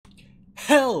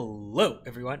Hello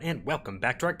everyone and welcome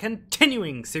back to our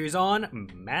continuing series on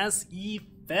Mass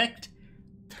Effect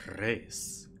 3.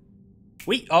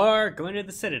 We are going to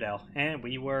the Citadel, and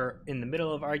we were in the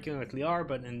middle of arguing with Liar,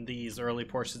 but in these early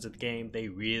portions of the game they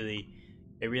really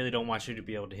don't want you to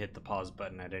be able to hit the pause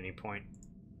button at any point.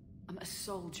 I'm a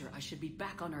soldier. I should be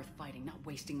back on Earth fighting, not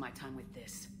wasting my time with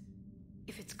this.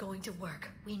 If it's going to work,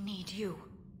 we need you.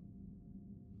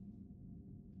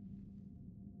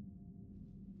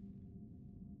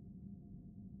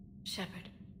 Shepard.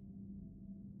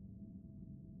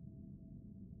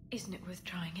 Isn't it worth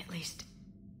trying at least?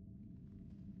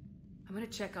 I'm gonna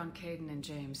check on Caden and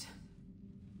James.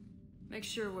 Make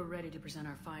sure we're ready to present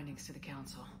our findings to the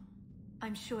Council.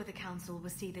 I'm sure the Council will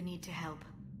see the need to help.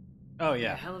 Oh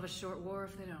yeah. A hell of a short war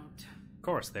if they don't. Of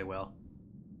course they will.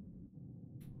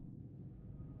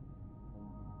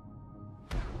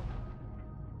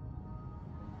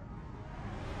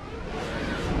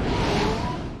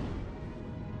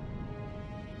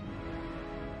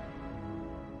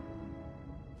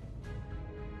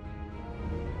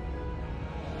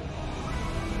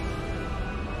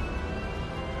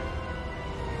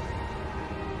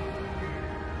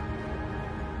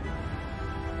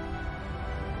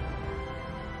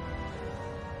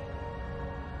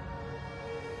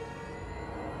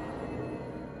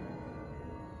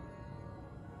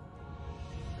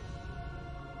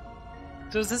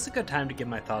 So is this a good time to give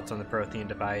my thoughts on the Prothean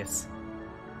device?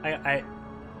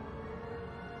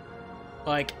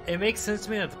 Like, it makes sense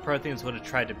to me that the Protheans would have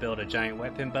tried to build a giant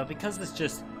weapon, but because this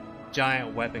just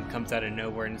giant weapon comes out of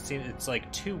nowhere, and it's like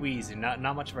too easy, not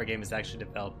much of our game is actually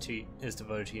devoted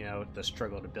to, you know, the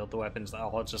struggle to build the weapons,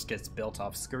 all just gets built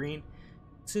off screen.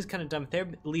 This is kind of dumb. If there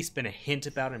had at least been a hint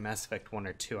about it in Mass Effect 1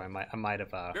 or 2, I might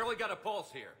have barely got a pulse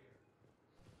here.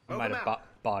 I might have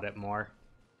bought it more.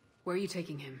 Where are you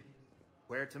taking him?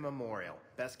 Where to Memorial.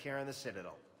 Best care in the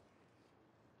Citadel.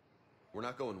 We're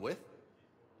not going with?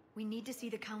 We need to see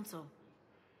the Council.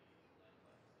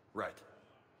 Right.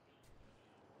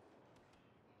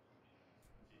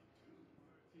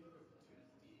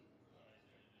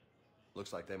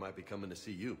 Looks like they might be coming to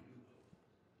see you.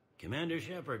 Commander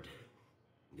Shepard,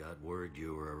 got word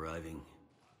you were arriving.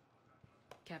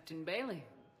 Captain Bailey,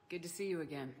 good to see you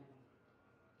again.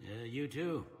 Yeah, you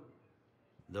too.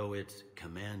 Though it's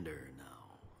Commander now.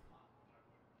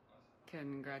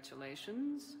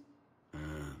 Congratulations.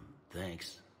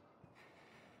 Thanks.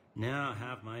 Now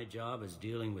half my job is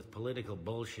dealing with political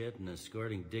bullshit and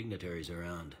escorting dignitaries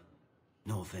around.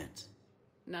 No offense.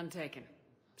 None taken.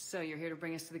 So you're here to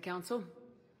bring us to the Council?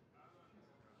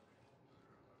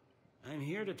 I'm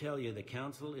here to tell you the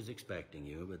Council is expecting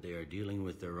you, but they are dealing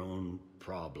with their own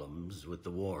problems with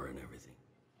the war and everything.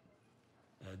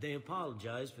 They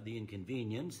apologize for the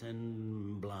inconvenience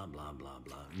and blah, blah, blah,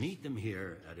 blah. Meet them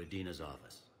here at Adina's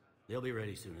office. They'll be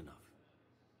ready soon enough.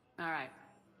 All right.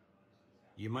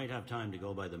 You might have time to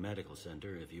go by the medical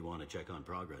center if you want to check on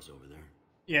progress over there.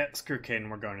 Yeah, screw Caden,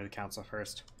 we're going to the Council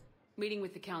first. Meeting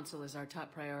with the Council is our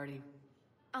top priority.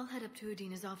 I'll head up to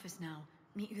Adina's office now.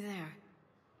 Meet you there.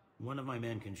 One of my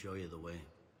men can show you the way.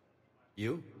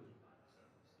 You?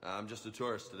 I'm just a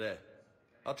tourist today.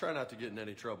 I'll try not to get in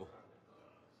any trouble.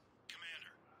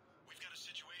 Commander, we've got a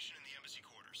situation in the embassy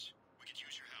quarters. We could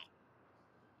use your help.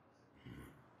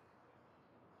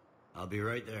 I'll be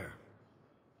right there.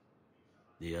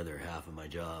 The other half of my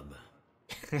job.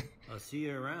 I'll see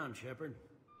you around, Shepard.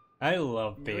 I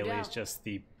love No Bailey's doubt. just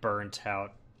the burnt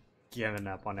out, giving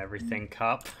up on everything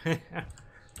cop.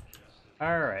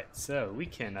 Alright, so we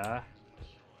can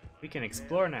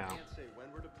explore now.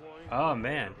 Oh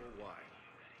man.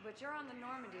 But you're on the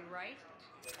Normandy, right?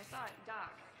 I saw it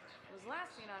dock. It was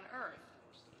last seen on Earth.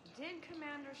 Did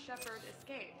Commander Shepard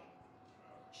escape?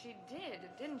 She did,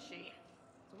 didn't she?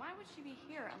 So why would she be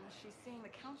here unless she's seeing the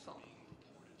Council?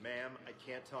 Ma'am, I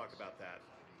can't talk about that.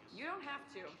 You don't have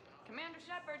to. Commander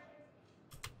Shepard!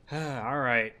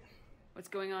 Alright. What's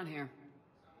going on here?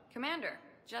 Commander,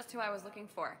 just who I was looking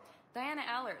for. Diana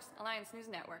Allers, Alliance News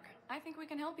Network. I think we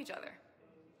can help each other.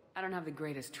 I don't have the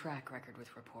greatest track record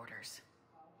with reporters.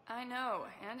 I know,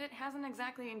 and it hasn't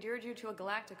exactly endeared you to a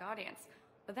galactic audience,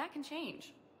 but that can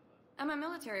change. I'm a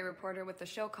military reporter with the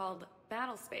show called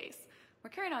Battle Space. We're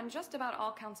carried on just about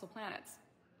all Council planets.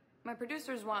 My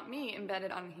producers want me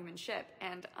embedded on a human ship,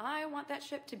 and I want that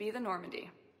ship to be the Normandy.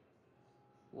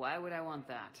 Why would I want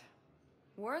that?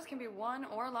 Wars can be won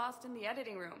or lost in the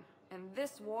editing room, and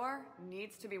this war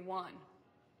needs to be won.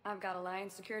 I've got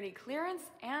Alliance security clearance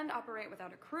and operate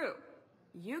without a crew.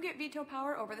 You get veto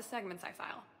power over the segments I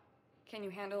file. Can you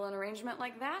handle an arrangement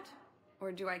like that?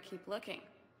 Or do I keep looking?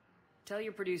 Tell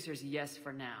your producers yes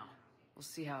for now. We'll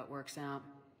see how it works out.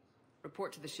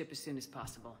 Report to the ship as soon as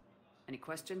possible. Any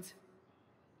questions?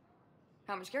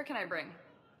 How much gear can I bring?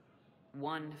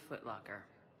 1 footlocker.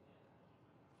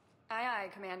 Aye, aye,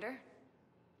 Commander.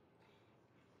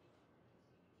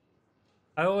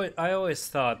 I always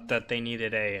thought that they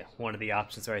needed one of the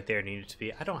options right there needed to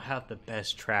be, I don't have the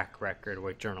best track record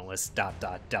with journalists, ...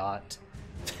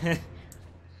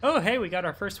 Oh, hey, we got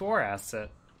our first war asset.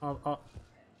 I'll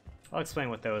explain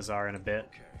what those are in a bit.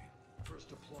 Okay. First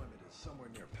deployment is somewhere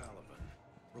near Palaven.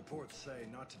 Reports say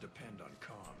not to depend on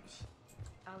comms.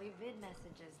 I'll leave vid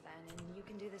messages then, and you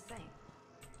can do the same.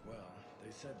 Well,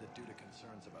 they said that due to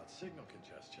concerns about signal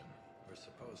congestion, we're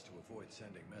supposed to avoid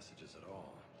sending messages at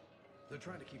all. They're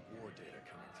trying to keep war data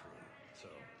coming through, so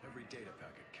every data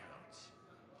packet counts.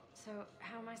 So,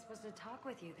 how am I supposed to talk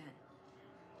with you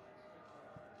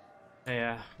then?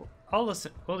 Yeah, I'll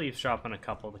listen. We'll eavesdrop on a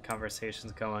couple of the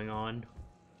conversations going on.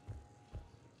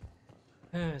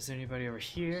 Is there anybody over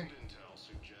here? Intel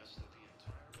suggests that the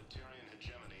entire Batarian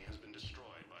hegemony has been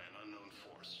destroyed by an unknown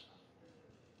force.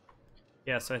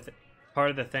 Yeah, so part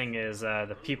of the thing is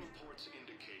the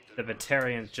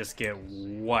Batarians just get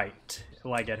wiped.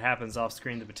 Like, it happens off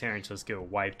screen, the Batarians just get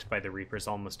wiped by the Reapers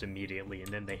almost immediately,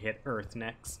 and then they hit Earth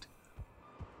next.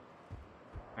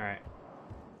 Alright.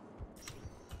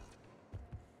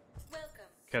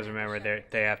 Because remember,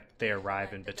 they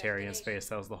arrive in Batarian space.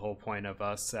 That was the whole point of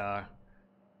us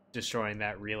destroying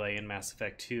that relay in Mass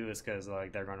Effect 2, is because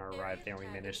like they're going to arrive there, and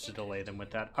we managed to delay them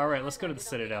with that. Alright, let's go to the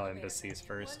Citadel embassies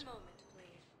first.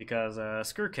 Because,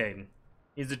 screw Caden.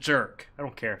 He's a jerk. I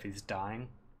don't care if he's dying.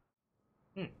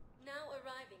 Now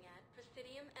arriving at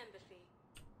Presidium Embassy.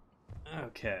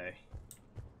 Okay.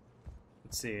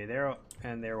 Let's see, there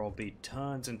will be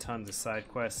tons and tons of side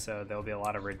quests, so there'll be a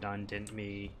lot of redundant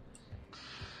me.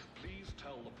 Please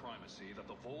tell the Primacy that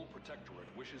the Vol Protectorate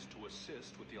wishes to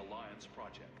assist with the Alliance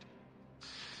project.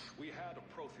 We had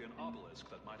a Prothean obelisk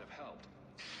that might have helped.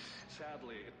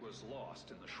 Sadly, it was lost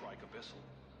in the Shrike Abyssal.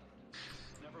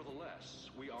 Nevertheless,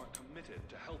 we are committed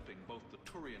to helping both the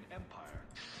Turian Empire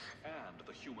and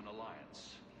the Human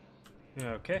Alliance.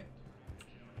 Okay.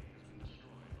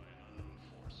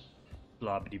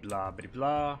 Blah bitty blah bitty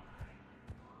blah.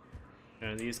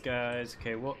 None of these guys.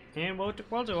 Okay, we'll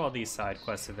do all these side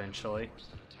quests eventually.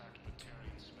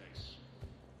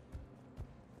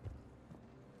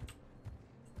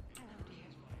 Hello, dear.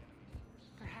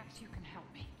 Perhaps you can help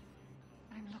me.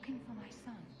 I'm looking for my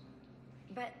son.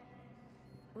 But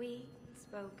we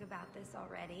spoke about this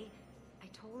already. I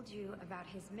told you about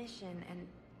his mission and...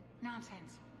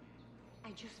 Nonsense.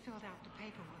 I just filled out the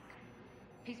paperwork.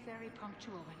 He's very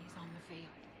punctual when he's on the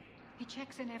field. He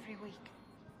checks in every week.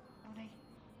 Only,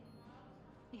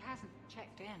 he hasn't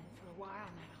checked in for a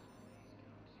while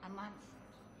now. A month.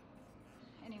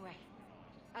 Anyway,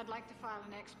 I'd like to file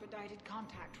an expedited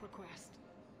contact request.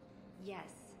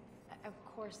 Yes, of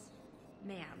course,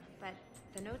 ma'am. But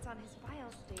the notes on his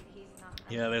file state he's not...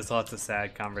 Yeah, there's lots of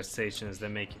sad conversations that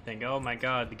make you think, oh my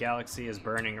god, the galaxy is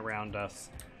burning around us.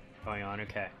 Going on,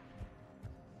 okay.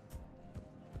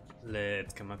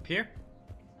 Let's come up here.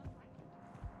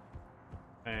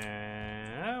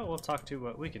 And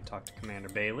we can talk to Commander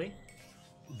Bailey.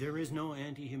 There is no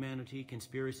anti-humanity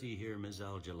conspiracy here, Ms.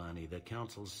 Al-Jalani. The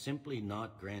Council's simply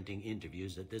not granting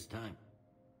interviews at this time.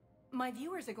 My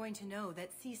viewers are going to know that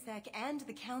CSEC and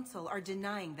the Council are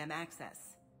denying them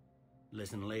access.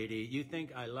 Listen, lady, you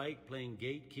think I like playing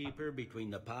gatekeeper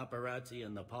between the paparazzi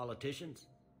and the politicians?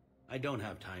 I don't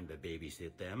have time to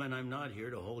babysit them, and I'm not here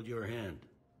to hold your hand.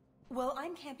 Well,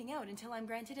 I'm camping out until I'm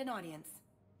granted an audience.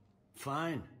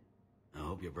 Fine. I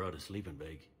hope you brought a sleeping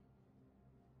bag.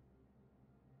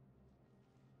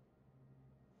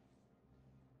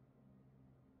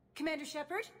 Commander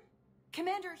Shepard?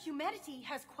 Commander, humanity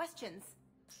has questions.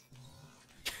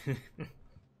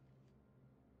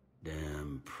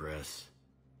 Damn press.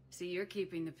 See, you're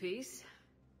keeping the peace?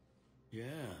 Yeah,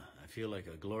 I feel like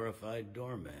a glorified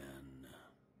doorman.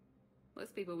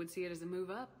 Most people would see it as a move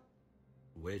up.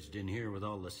 Wedged in here with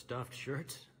all the stuffed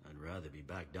shirts? I'd rather be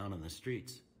back down on the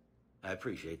streets. I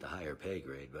appreciate the higher pay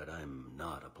grade, but I'm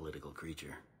not a political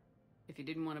creature. If you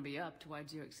didn't want to be upped,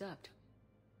 why'd you accept?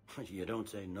 You don't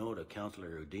say no to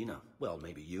Counselor Udina. Well,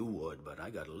 maybe you would, but I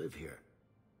gotta live here.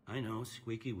 I know,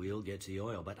 squeaky wheel gets the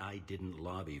oil, but I didn't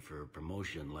lobby for a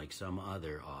promotion like some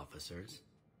other officers.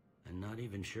 I'm not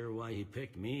even sure why he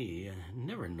picked me. I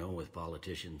never know with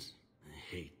politicians. I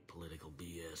hate political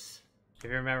BS. If you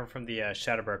remember from the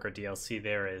Shadowbroker DLC,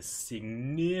 there is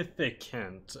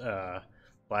significant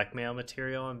blackmail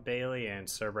material on Bailey, and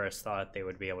Cerberus thought they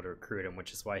would be able to recruit him,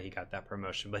 which is why he got that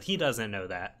promotion, but he doesn't know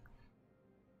that.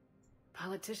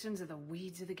 Politicians are the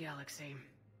weeds of the galaxy.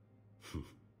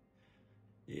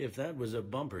 If that was a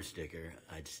bumper sticker,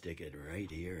 I'd stick it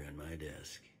right here on my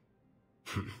desk.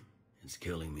 It's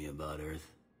killing me about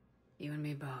Earth. You and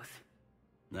me both.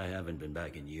 I haven't been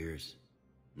back in years.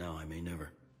 Now I may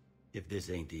never. If this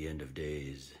ain't the end of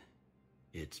days,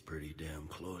 it's pretty damn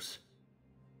close.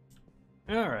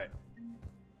 Alright.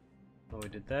 Well, we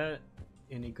did that.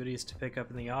 Any goodies to pick up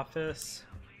in the office?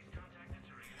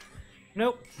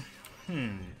 Nope.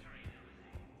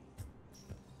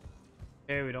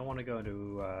 Okay, we don't want to go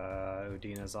into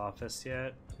Udina's office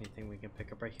yet. Anything we can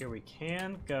pick up right here? We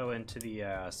can go into the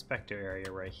Spectre area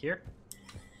right here.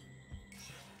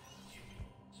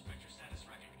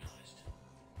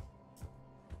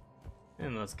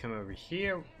 And let's come over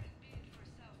here.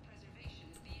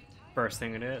 First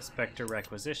thing it is, Spectre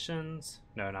requisitions.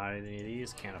 No, not any of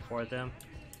these, can't afford them.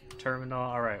 Terminal,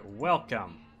 alright,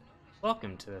 welcome.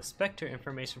 Welcome to the Spectre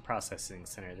Information Processing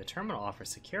Center. The terminal offers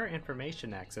secure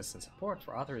information access and support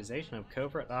for authorization of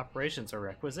covert operations or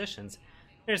requisitions.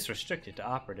 It is restricted to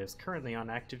operatives currently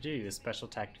on active duty with special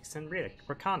tactics and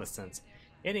reconnaissance.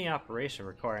 Any operation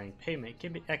requiring payment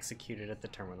can be executed at the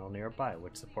terminal nearby,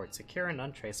 which supports secure and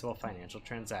untraceable financial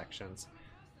transactions.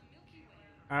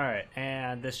 Alright,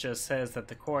 and this just says that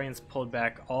the Quarians pulled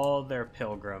back all their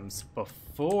pilgrims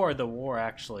before the war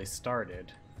actually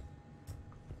started.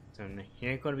 So you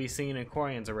ain't going to be seeing any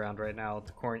Quarians around right now.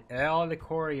 All the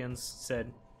Quarians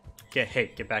said,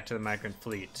 get back to the migrant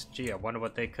fleet. Gee, I wonder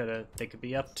what they could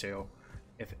be up to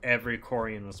if every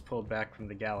Quarian was pulled back from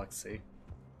the galaxy.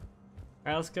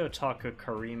 Alright, let's go talk to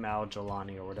Kareem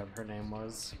Al-Jalani, or whatever her name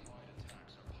was.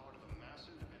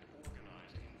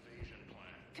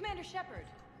 Commander Shepard.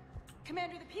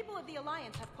 Commander, the people of the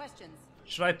Alliance have questions.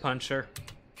 Should I punch her?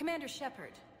 Commander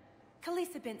Shepard.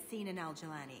 Khalisah bint Sina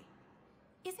Al-Jalani.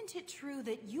 Isn't it true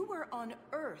that you were on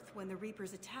Earth when the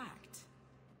Reapers attacked?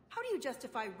 How do you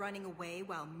justify running away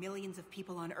while millions of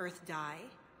people on Earth die?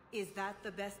 Is that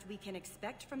the best we can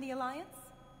expect from the Alliance?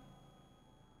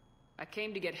 I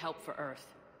came to get help for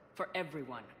Earth. For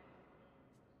everyone.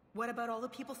 What about all the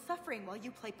people suffering while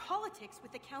you play politics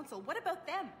with the Council? What about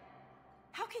them?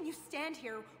 How can you stand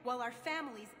here while our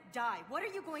families die? What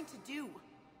are you going to do?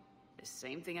 The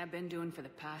same thing I've been doing for the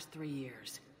past 3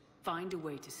 years. Find a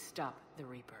way to stop the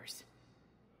Reapers.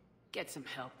 Get some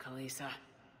help, Khalisah.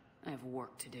 I have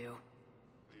work to do.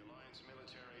 The Alliance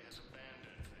military has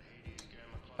abandoned the Hades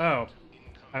Gamma Oh.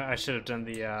 I should have done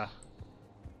the,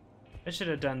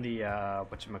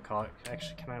 whatchamacallit.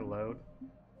 Actually, can I load?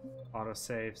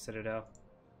 Autosave, Citadel.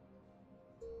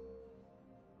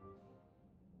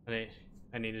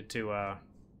 I needed to,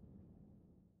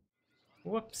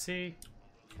 whoopsie.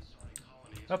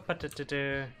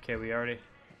 Okay, we already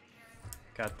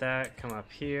got that. Come up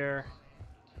here.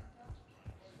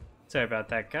 Sorry about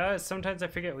that, guys. Sometimes I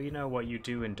forget, what you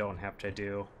do and don't have to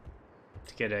do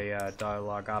to get a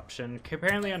dialogue option.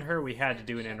 Apparently on her, we had to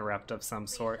do an interrupt of some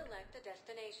sort.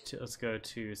 Let's go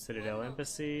to Citadel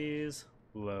Embassies,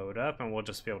 load up, and we'll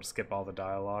just be able to skip all the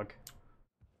dialogue.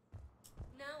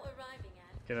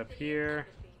 Get up here,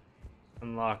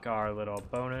 unlock our little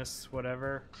bonus,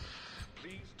 whatever.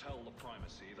 Please tell the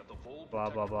primacy that the Vol Blah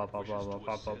blah blah blah blah blah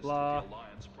blah blah blah.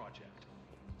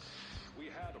 We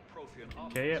had a Prothean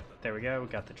Okay, yep, there we go. We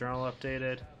got the journal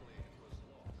updated.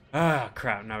 Ah,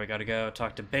 crap. Now we gotta go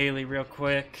talk to Bailey real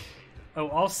quick. Oh,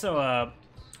 also,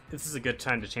 this is a good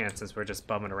time to chance since we're just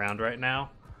bumming around right now.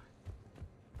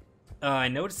 I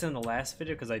noticed in the last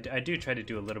video, because I do try to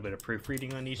do a little bit of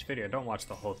proofreading on each video. I don't watch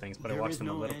the whole things, but I watch them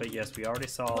a little bit. Yes, we already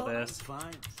saw this.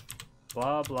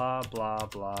 Blah, blah, blah, blah,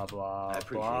 blah, blah,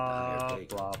 blah,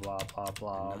 blah, blah,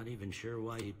 blah. I'm not even sure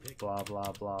why he picked. Blah,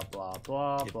 blah, blah, blah,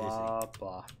 blah, blah,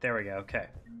 blah. There we go, okay.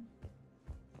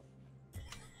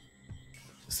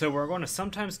 So we're going to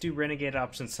sometimes do Renegade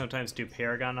options, sometimes do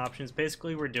Paragon options.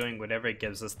 Basically, we're doing whatever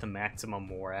gives us the maximum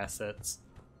war assets.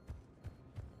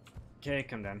 Okay,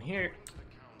 come down here.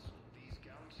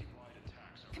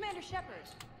 Commander Shepard!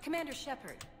 Commander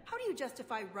Shepard, how do you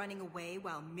justify running away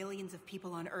while millions of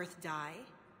people on Earth die?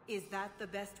 Is that the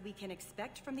best we can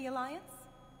expect from the Alliance?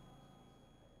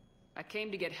 I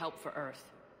came to get help for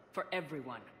Earth. For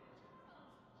everyone.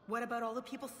 What about all the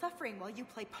people suffering while you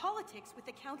play politics with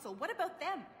the Council? What about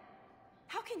them?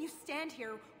 How can you stand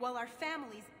here while our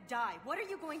families die? What are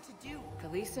you going to do?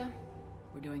 Khalisah,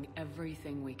 we're doing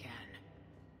everything we can.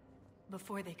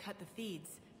 Before they cut the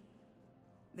feeds,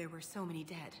 there were so many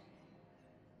dead.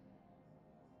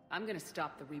 I'm gonna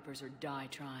stop the Reapers or die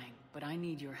trying, but I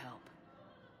need your help.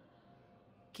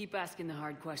 Keep asking the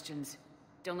hard questions.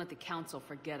 Don't let the Council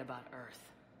forget about Earth.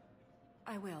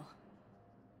 I will.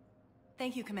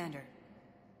 Thank you, Commander.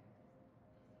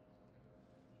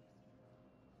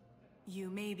 You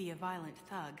may be a violent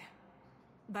thug,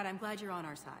 but I'm glad you're on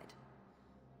our side.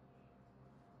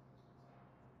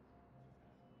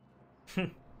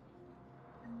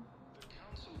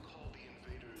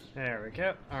 There we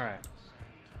go. Alright.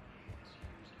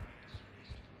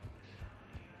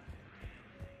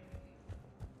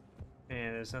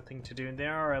 And there's nothing to do in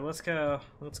there. Alright, let's go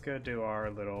do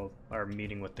our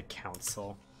meeting with the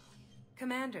council.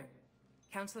 Commander,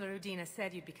 Councilor Udina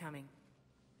said you'd be coming.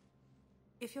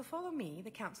 If you'll follow me, the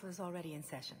council is already in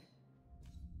session.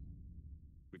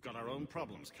 We've got our own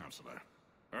problems, Councilor.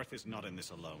 Earth is not in this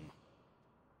alone.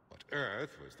 But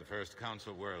Earth was the first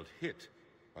Council world hit.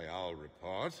 By all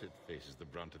reports, it faces the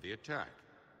brunt of the attack.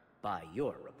 By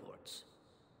your reports.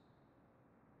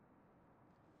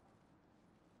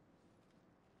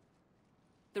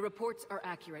 The reports are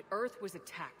accurate. Earth was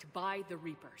attacked by the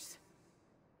Reapers.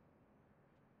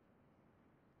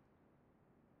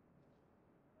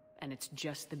 And it's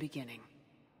just the beginning.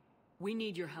 We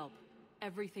need your help.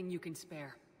 Everything you can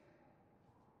spare.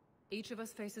 Each of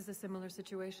us faces a similar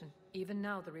situation. Even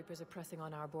now, the Reapers are pressing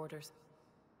on our borders.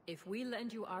 If we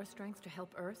lend you our strength to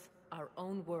help Earth, our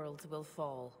own worlds will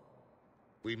fall.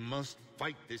 We must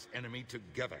fight this enemy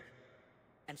together.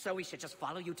 And so we should just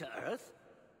follow you to Earth?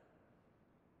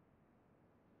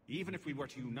 Even if we were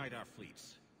to unite our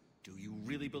fleets, do you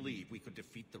really believe we could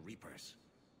defeat the Reapers?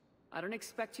 I don't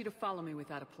expect you to follow me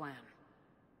without a plan.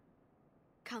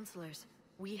 Counselors,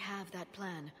 we have that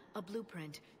plan. A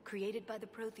blueprint, created by the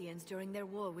Protheans during their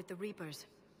war with the Reapers.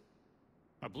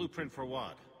 A blueprint for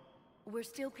what? We're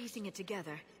still piecing it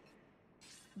together.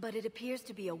 But it appears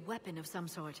to be a weapon of some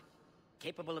sort.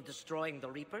 Capable of destroying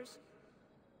the Reapers?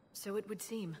 So it would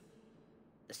seem.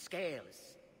 The scale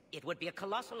is... it would be a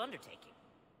colossal undertaking.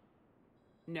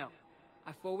 No.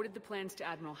 I forwarded the plans to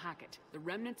Admiral Hackett. The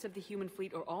remnants of the human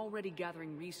fleet are already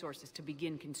gathering resources to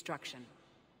begin construction.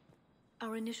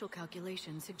 Our initial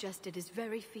calculations suggest it is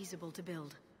very feasible to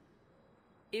build.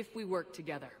 If we work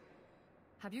together.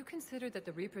 Have you considered that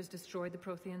the Reapers destroyed the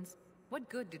Protheans? What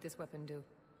good did this weapon do?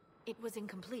 It was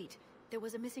incomplete. There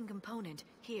was a missing component,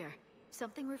 here.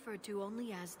 Something referred to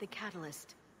only as the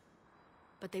catalyst.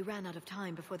 But they ran out of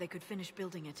time before they could finish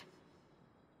building it.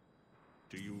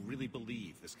 Do you really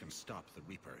believe this can stop the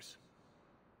Reapers?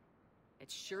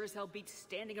 It sure as hell beats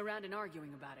standing around and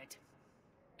arguing about it.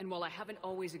 And while I haven't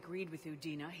always agreed with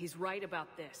Udina, he's right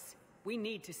about this. We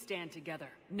need to stand together,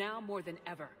 now more than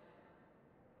ever.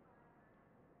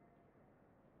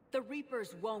 The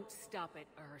Reapers won't stop at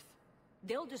Earth.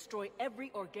 They'll destroy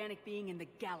every organic being in the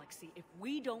galaxy if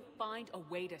we don't find a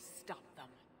way to stop them.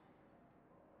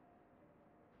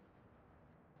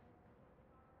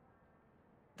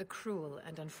 The cruel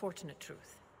and unfortunate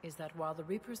truth is that while the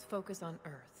Reapers focus on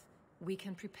Earth, we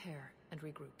can prepare and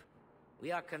regroup.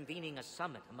 We are convening a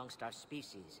summit amongst our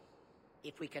species.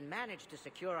 If we can manage to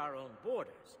secure our own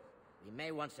borders, we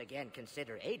may once again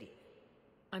consider aiding.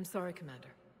 I'm sorry, Commander.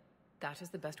 That is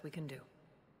the best we can do.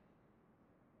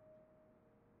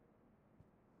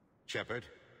 Shepard,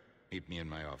 meet me in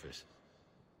my office.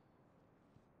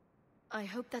 I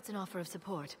hope that's an offer of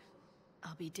support.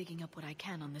 I'll be digging up what I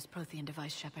can on this Prothean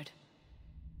device, Shepard.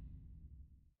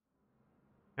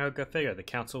 Oh, go figure. The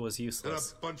council was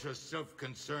useless. They're a bunch of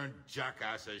self-concerned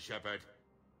jackasses, Shepard.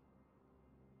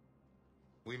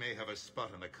 We may have a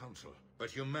spot on the council, but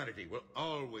humanity will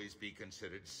always be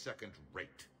considered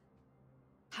second-rate.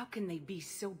 How can they be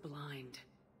so blind?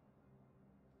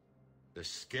 They're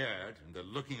scared, and they're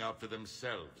looking out for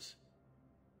themselves.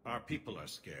 Our people are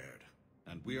scared,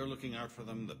 and we are looking out for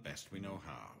them the best we know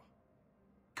how.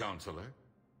 Counselor?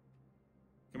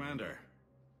 Commander,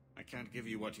 I can't give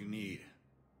you what you need,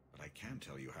 but I can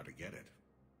tell you how to get it.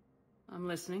 I'm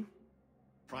listening.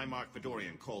 Primarch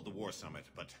Fedorian called the War Summit,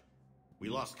 but we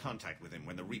lost contact with him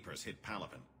when the Reapers hit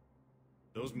Palaven.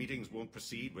 Those meetings won't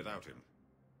proceed without him.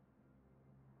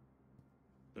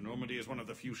 The Normandy is one of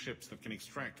the few ships that can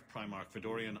extract Primarch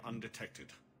Fedorian undetected.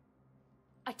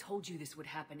 I told you this would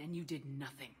happen, and you did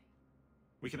nothing.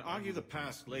 We can argue the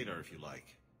past later if you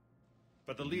like.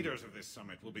 But the leaders of this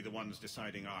summit will be the ones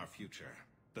deciding our future.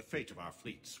 The fate of our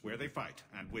fleets, where they fight,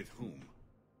 and with whom.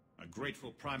 A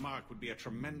grateful Primarch would be a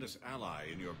tremendous ally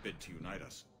in your bid to unite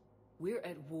us. We're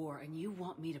at war, and you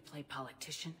want me to play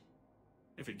politician?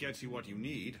 If it gets you what you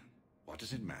need, what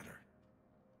does it matter?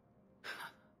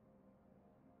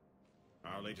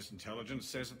 Our latest intelligence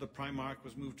says that the Primarch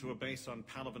was moved to a base on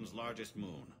Palaven's largest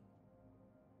moon.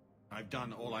 I've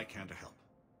done all I can to help.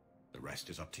 The rest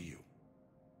is up to you.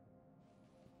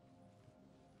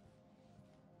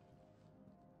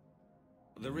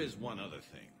 There is one other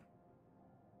thing.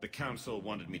 The Council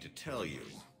wanted me to tell you,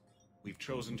 we've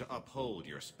chosen to uphold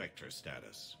your Spectre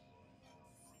status.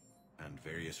 and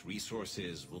various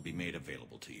resources will be made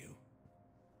available to you.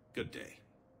 Good day.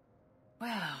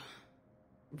 Well,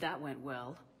 that went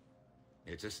well.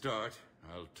 It's a start.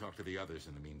 I'll talk to the others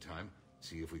in the meantime.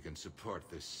 See if we can support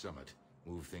this summit.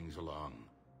 Move things along.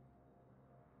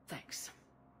 Thanks.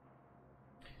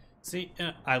 See,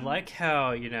 I like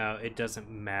how, you know, it doesn't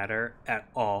matter at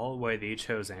all whether you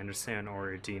chose Anderson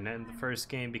or Udina in the first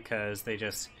game, because they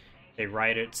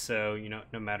write it so, you know,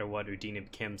 no matter what, Udina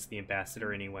becomes the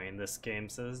ambassador anyway in this game.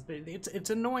 So it's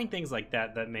annoying things like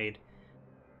that that made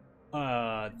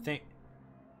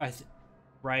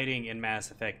writing in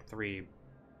Mass Effect 3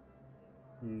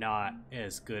 not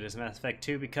as good as Mass Effect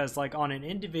 2, because like on an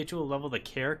individual level the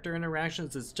character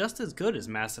interactions is just as good as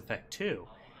Mass Effect 2.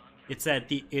 It's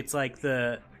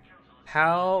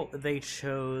how they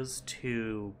chose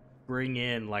to bring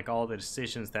in like all the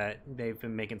decisions that they've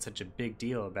been making such a big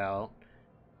deal about,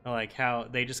 like how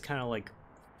they just kind of like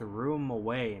threw them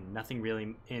away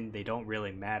and they don't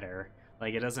really matter.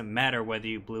 Like it doesn't matter whether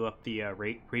you blew up the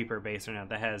Reaper base or not.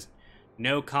 That has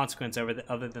no consequence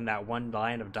other than that one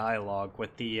line of dialogue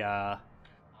with the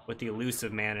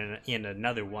elusive man in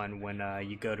another one when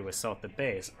you go to assault the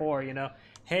base. Or, you know,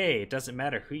 hey, it doesn't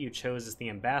matter who you chose as the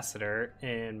ambassador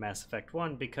in Mass Effect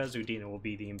 1 because Udina will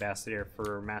be the ambassador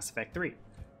for Mass Effect 3.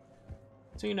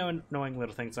 So, you know, knowing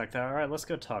little things like that. Alright, let's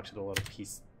go talk to the little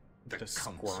piece, the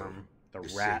squirm, the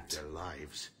rat. Saved their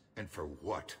lives. And for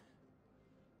what?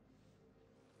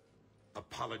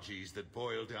 Apologies that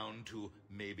boil down to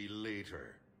maybe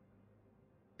later.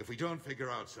 If we don't figure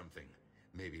out something,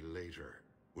 maybe later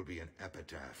will be an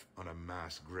epitaph on a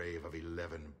mass grave of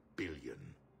 11 billion.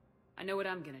 I know what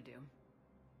I'm gonna do.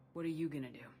 What are you gonna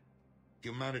do?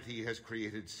 Humanity has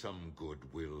created some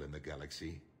goodwill in the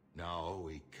galaxy. Now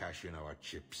we cash in our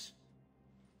chips.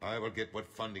 I will get what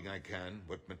funding I can,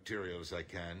 what materials I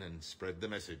can, and spread the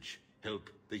message. Help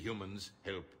the humans,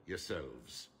 help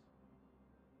yourselves.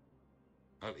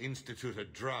 I'll institute a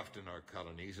draft in our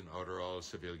colonies and order all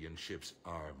civilian ships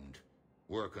armed.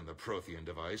 Work on the Prothean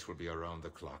device will be around the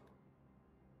clock.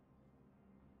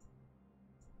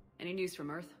 Any news from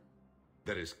Earth?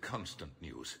 There is constant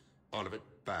news. All of it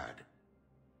bad.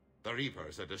 The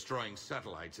Reapers are destroying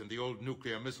satellites and the old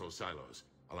nuclear missile silos,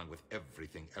 along with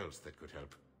everything else that could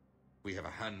help. We have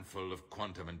a handful of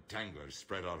quantum entanglers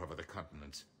spread out over the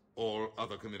continents. All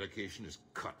other communication is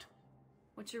cut.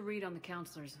 What's your read on the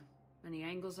counselors? Any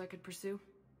angles I could pursue?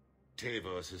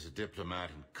 Tavos is a diplomat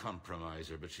and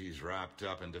compromiser, but she's wrapped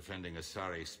up in defending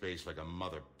Asari space like a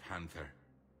mother panther.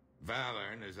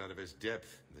 Valern is out of his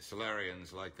depth. The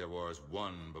Solarians like their wars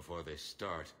won before they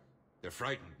start. They're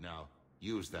frightened now.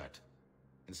 Use that.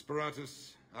 In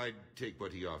Sparatus, I'd take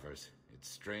what he offers. It's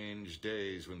strange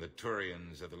days when the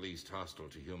Turians are the least hostile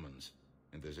to humans,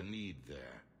 and there's a need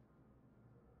there.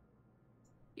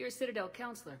 You're a Citadel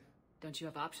counselor. Don't you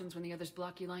have options when the others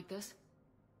block you like this?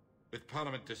 With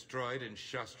Parliament destroyed and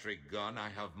Shastri gone, I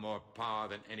have more power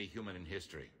than any human in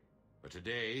history. But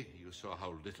today, you saw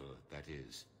how little that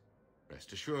is.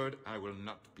 Rest assured, I will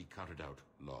not be counted out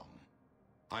long.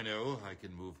 I know I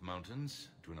can move mountains.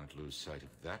 Do not lose sight of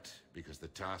that, because the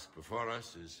task before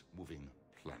us is moving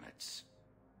planets.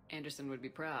 Anderson would be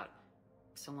proud,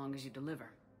 so long as you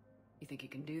deliver. You think you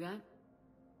can do that?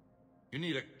 You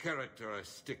need a carrot or a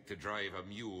stick to drive a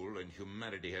mule, and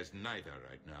humanity has neither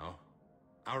right now.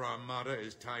 Our armada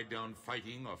is tied down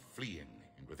fighting or fleeing,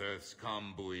 and with Earth's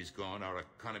comm buoys gone, our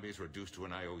economy is reduced to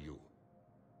an IOU.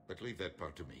 But leave that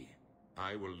part to me.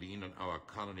 I will lean on our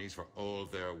colonies for all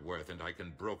they're worth, and I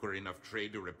can broker enough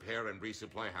trade to repair and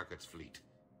resupply Hackett's fleet.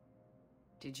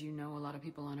 Did you know a lot of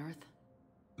people on Earth?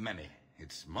 Many.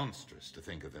 It's monstrous to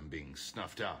think of them being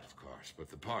snuffed out, of course, but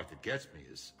the part that gets me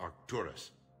is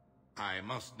Arcturus. I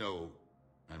must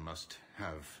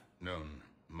have known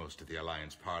most of the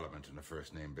Alliance Parliament on a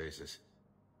first-name basis.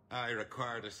 I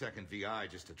required a second VI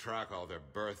just to track all their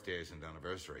birthdays and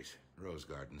anniversaries. Rose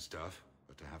Garden stuff,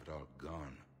 but to have it all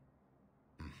gone.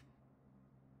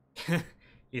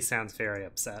 He sounds very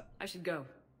upset. I should go.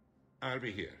 I'll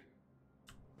be here.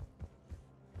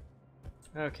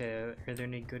 Okay, are there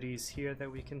any goodies here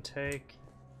that we can take?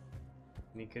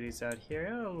 Any goodies out here?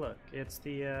 Oh look, it's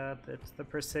the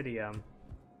Presidium.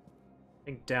 I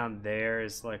think down there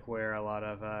is like where a lot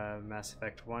of Mass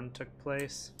Effect 1 took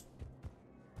place.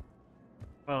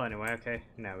 Well anyway, okay,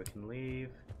 now we can leave.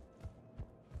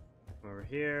 Over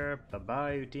here,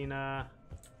 bye-bye Udina.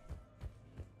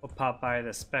 We'll pop by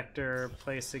the Spectre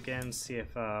place again, see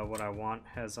if what I want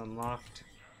has unlocked.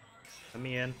 Let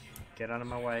me in, get out of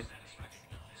my way.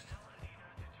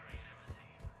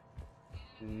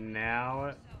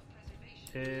 Now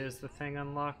is the thing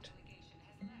unlocked?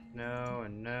 No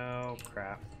and no.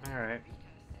 Crap. Alright. Alright.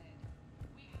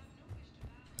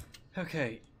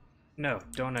 Okay. No,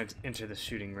 don't enter the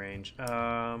shooting range.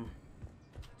 Come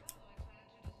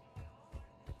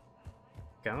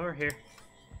over here.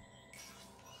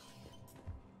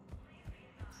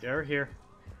 Get over here.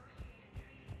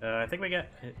 I think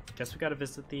guess we gotta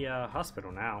visit the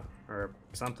hospital now, or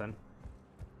something.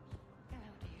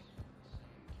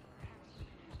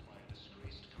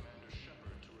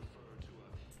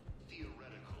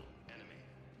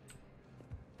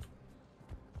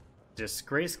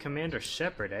 Disgraced Commander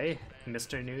Shepard, eh?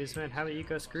 Mr. Newsman, how about you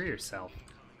go screw yourself?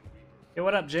 Hey,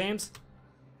 what up, James?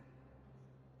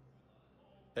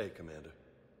 Hey, Commander.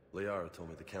 Liara told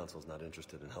me the Council's not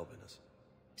interested in helping us.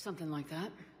 Something like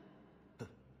that.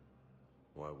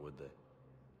 Why would they?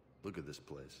 Look at this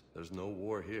place. There's no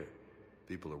war here.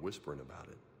 People are whispering about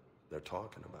it. They're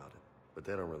talking about it, but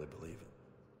they don't really believe it.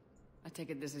 I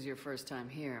take it this is your first time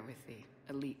here with the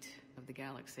elite of the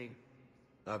galaxy.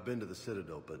 I've been to the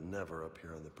Citadel, but never up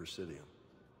here on the Presidium.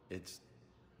 It's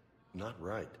not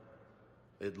right.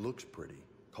 It looks pretty,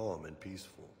 calm and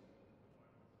peaceful.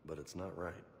 But it's not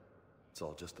right. It's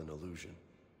all just an illusion.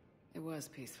 It was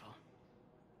peaceful.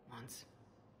 Once.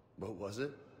 But was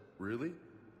it? Really?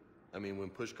 I mean,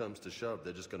 when push comes to shove,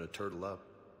 they're just gonna turtle up.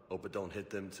 Hope it don't hit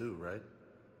them too, right?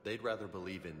 They'd rather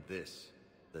believe in this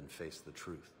than face the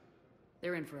truth.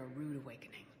 They're in for a rude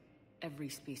awakening. Every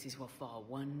species will fall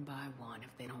one by one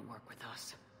if they don't work with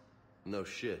us. No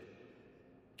shit.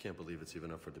 Can't believe it's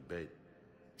even up for debate.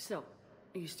 So,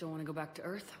 you still want to go back to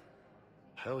Earth?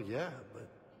 Hell yeah, but...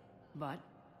 But?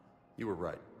 You were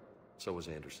right. So was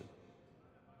Anderson.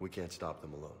 We can't stop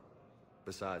them alone.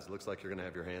 Besides, looks like you're gonna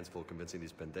have your hands full convincing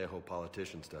these pendejo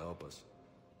politicians to help us.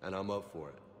 And I'm up for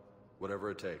it. Whatever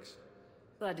it takes.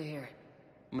 Glad to hear it.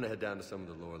 I'm gonna head down to some of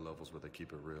the lower levels where they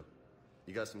keep it real.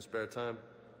 You got some spare time?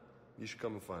 You should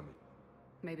come and find me.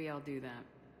 Maybe I'll do that.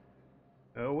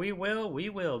 Oh, we will,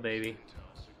 baby.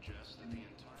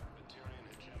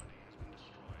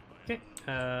 Okay,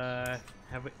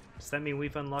 does that mean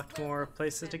we've unlocked more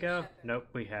places to go? Nope,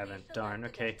 we haven't. Darn,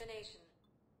 okay.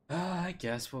 I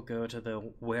guess we'll go to the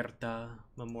Huerta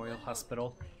Memorial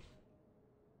Hospital.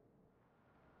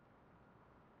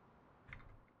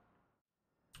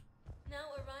 Now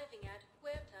arriving at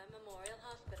Huerta Memorial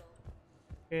Hospital.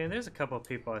 And there's a couple of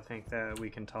people I think that we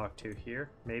can talk to here,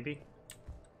 maybe.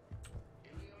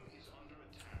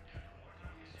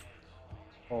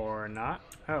 Or not.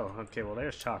 Oh, okay, well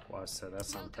there's Chakwas, so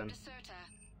that's something.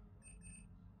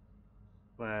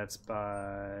 Let's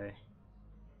buy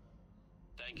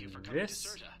Thank you for coming to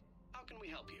Serta. How can we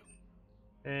help you?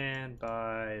 And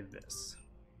buy this.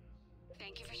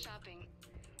 Thank you for shopping.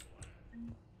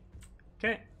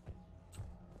 Okay.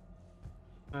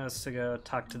 Let's go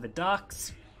talk to the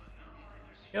docs.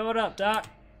 Yo, what up, Doc?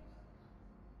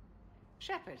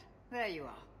 Shepard, there you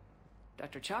are.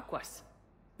 Dr. Chakwas,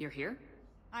 you're here?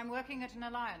 I'm working at an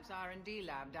Alliance R&D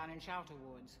lab down in Shelter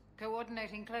Wards,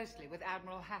 coordinating closely with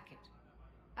Admiral Hackett.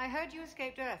 I heard you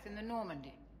escaped Earth in the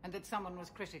Normandy, and that someone was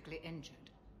critically injured.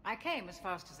 I came as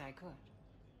fast as I could.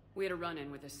 We had a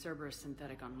run-in with a Cerberus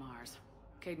synthetic on Mars.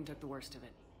 Caden took the worst of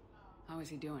it. How is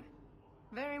he doing?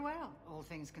 Very well, all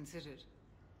things considered.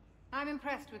 I'm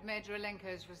impressed with Major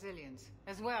Alenko's resilience,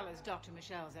 as well as Dr.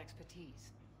 Michel's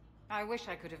expertise. I wish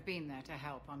I could have been there to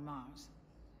help on Mars.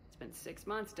 It's been 6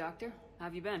 months, Doctor. How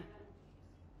have you been?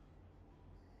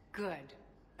 Good.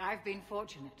 I've been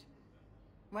fortunate.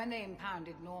 When they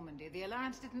impounded Normandy, the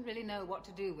Alliance didn't really know what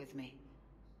to do with me.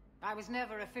 I was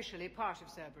never officially part of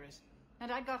Cerberus,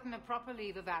 and I'd gotten a proper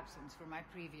leave of absence from my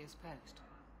previous post.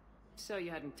 So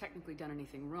you hadn't technically done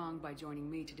anything wrong by joining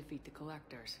me to defeat the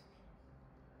Collectors?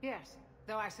 Yes,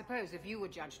 though I suppose if you were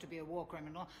judged to be a war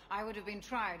criminal, I would have been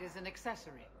tried as an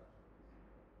accessory.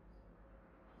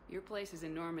 Your place is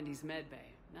in Normandy's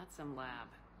medbay, not some lab.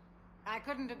 I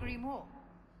couldn't agree more.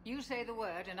 You say the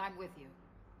word and I'm with you.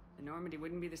 The Normandy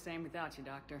wouldn't be the same without you,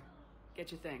 Doctor.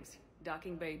 Get your things.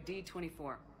 Docking Bay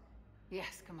D-24.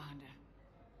 Yes, Commander.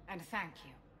 And thank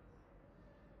you.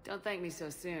 Don't thank me so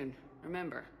soon.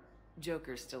 Remember,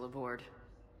 Joker's still aboard.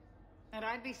 And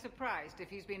I'd be surprised if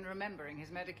he's been remembering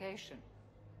his medication.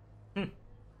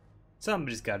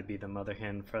 Somebody's got to be the mother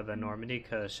hen for the Normandy,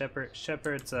 because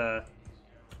Shepard's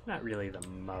not really the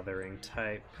mothering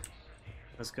type.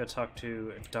 Let's go talk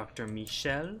to Dr.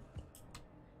 Michel.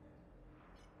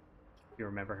 You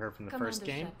remember her from the first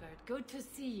game? Shepard, good to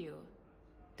see you.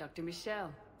 Dr.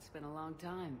 Michel, it's been a long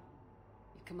time.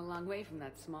 You've come a long way from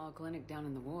that small clinic down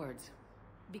in the wards.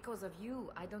 Because of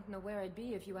you, I don't know where I'd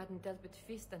be if you hadn't dealt with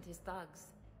Fist and his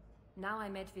thugs. Now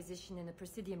I'm med physician in a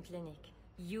Presidium clinic.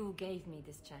 You gave me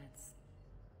this chance.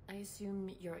 I assume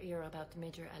you're here about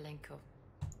Major Alenko.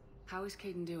 How is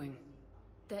Caden doing?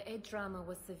 The head trauma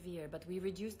was severe, but we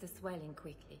reduced the swelling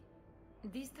quickly.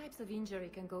 These types of injury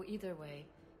can go either way.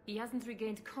 He hasn't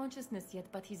regained consciousness yet,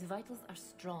 but his vitals are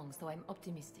strong, so I'm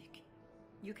optimistic.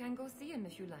 You can go see him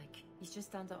if you like. He's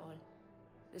just down the hall.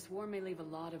 This war may leave a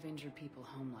lot of injured people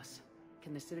homeless.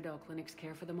 Can the Citadel clinics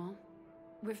care for them all?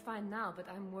 We're fine now, but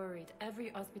I'm worried. Every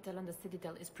hospital on the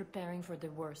Citadel is preparing for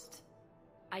the worst.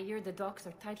 I hear the docks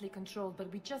are tightly controlled,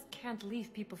 but we just can't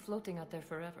leave people floating out there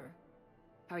forever.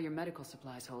 How are your medical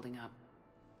supplies holding up?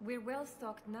 We're well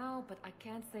stocked now, but I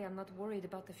can't say I'm not worried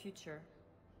about the future.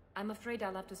 I'm afraid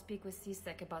I'll have to speak with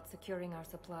CSEC about securing our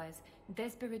supplies.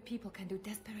 Desperate people can do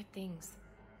desperate things.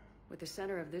 With a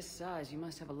center of this size, you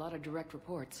must have a lot of direct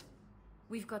reports.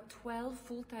 We've got 12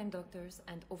 full-time doctors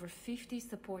and over 50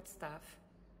 support staff.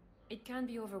 It can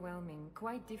be overwhelming,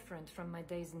 quite different from my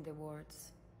days in the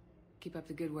wards. Keep up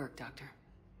the good work, Doctor.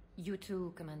 You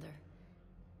too, Commander.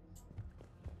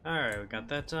 Alright, we got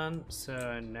that done.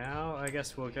 So now I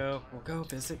guess we'll go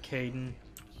visit Caden.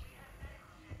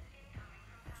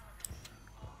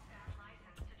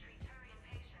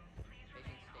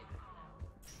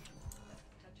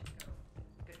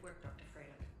 Good work, Dr.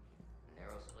 Fredo.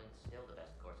 Narrow splint's still the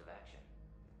best course of action.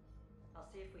 I'll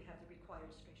see if we have the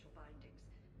required spatial bindings.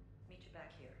 Meet you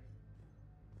back here.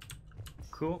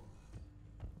 Cool.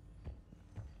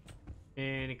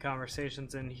 Any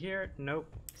conversations in here? Nope.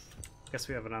 Guess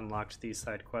we haven't unlocked these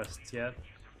side quests yet.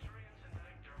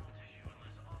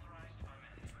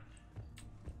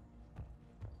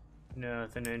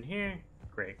 Nothing in here?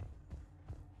 Great.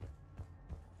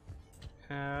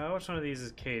 Which one of these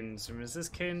is Caden's room? Is this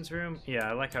Caden's room? Yeah,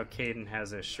 I like how Caden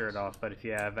has his shirt off, but if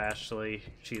you have Ashley,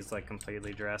 she's like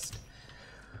completely dressed.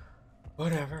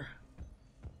 Whatever.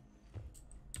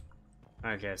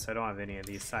 Okay, so I don't have any of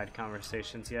these side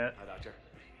conversations yet. Hi, Doctor.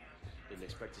 Didn't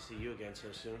expect to see you again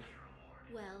so soon.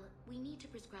 Well, we need to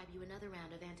prescribe you another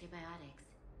round of antibiotics.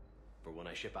 For when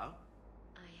I ship out?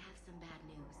 I have some bad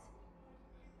news.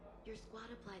 Your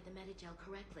squad applied the Medigel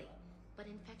correctly, but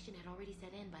infection had already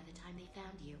set in by the time they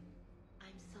found you.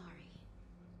 I'm sorry.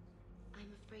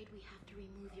 I'm afraid we have to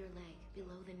remove your leg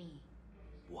below the knee.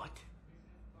 What?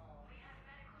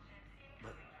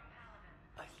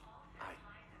 But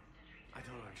I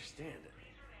don't understand.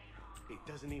 It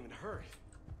doesn't even hurt.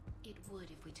 It would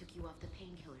if we took you off the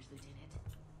painkillers, Lieutenant.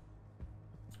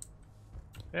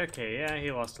 Okay, yeah,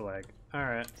 he lost a leg.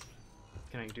 Alright.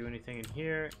 Can I do anything in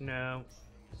here? No.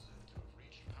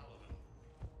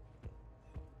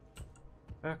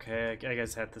 Okay, I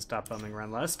guess I have to stop bumming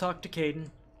around. Let's talk to Caden.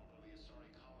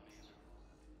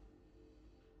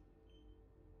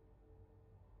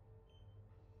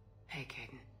 Hey,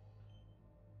 Caden.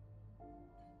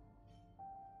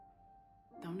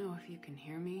 Don't know if you can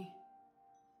hear me,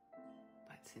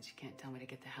 but since you can't tell me to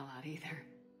get the hell out either,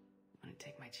 I'm gonna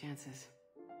take my chances.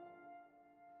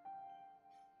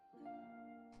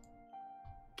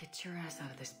 Get your ass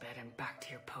out of this bed and back to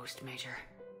your post, Major.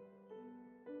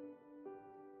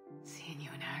 Seeing you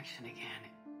in action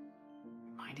again,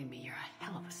 reminded me you're a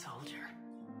hell of a soldier.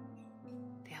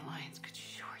 The Alliance could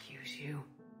sure use you.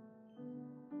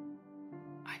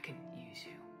 I could use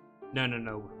you.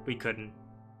 No, we couldn't.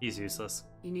 He's useless.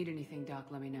 You need anything, Doc,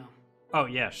 let me know. Oh,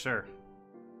 yeah, sure.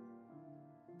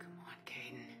 Come on,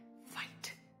 Caden.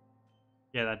 Fight.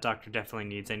 Yeah, that doctor definitely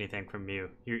needs anything from you.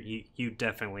 You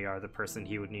definitely are the person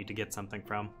he would need to get something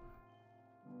from.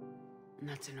 And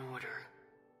that's an order.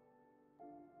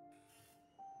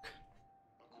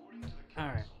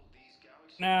 Alright.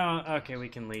 Now, okay, we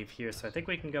can leave here, so I think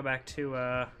we can go back to,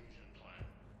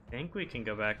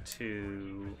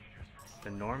 the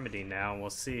Normandy now. We'll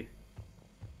see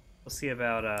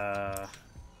about, I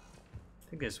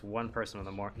think there's one person on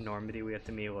the Normandy we have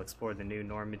to meet. We'll explore the new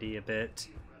Normandy a bit.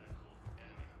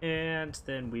 And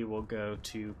then we will go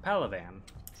to Palavan.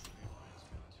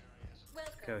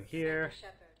 Go here.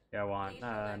 Yeah, I want,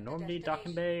 Normandy,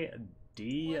 Docking Bay,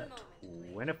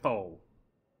 D24.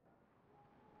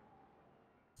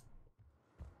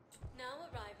 Now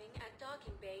arriving at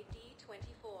Docking Bay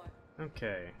D24.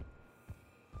 Okay.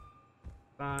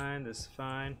 Fine, this is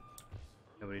fine.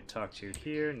 Nobody to talk to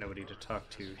here, nobody to talk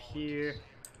to here.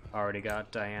 Already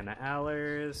got Diana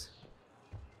Allers.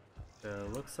 So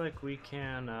looks like we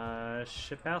can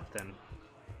ship out then.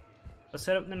 Let's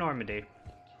head up to Normandy.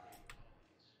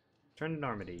 Turn to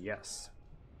Normandy, yes.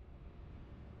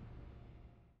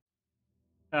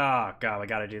 Oh god, I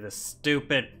gotta do this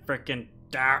stupid frickin'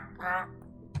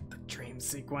 the dream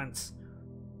sequence.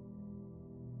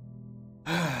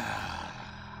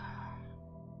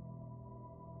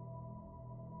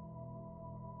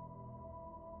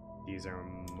 These are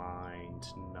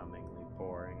mind-numbingly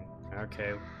boring.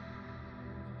 Okay.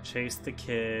 Chase the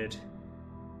kid.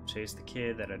 Chase the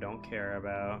kid that I don't care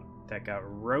about. That got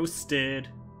roasted.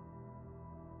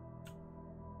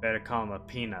 Better call him a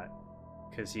peanut.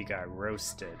 Because he got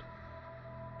roasted.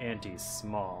 And he's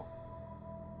small.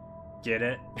 Get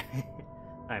it?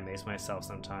 I amaze myself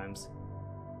sometimes.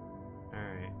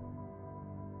 Alright.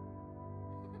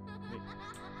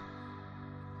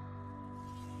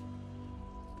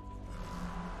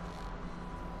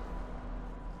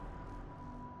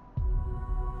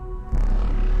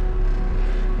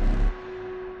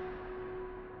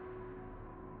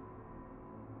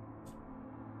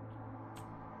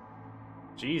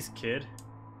 Jeez, kid.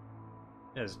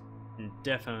 That is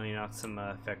definitely not some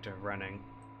effective running.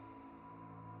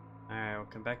 Alright, we'll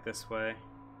come back this way.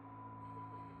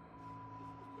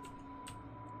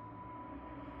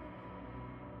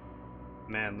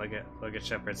 Man, look at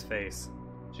Shepard's face.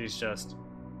 She's just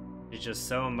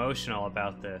so emotional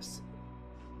about this.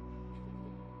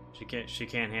 She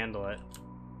can't handle it.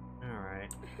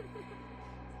 Alright.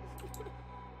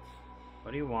 What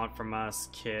do you want from us,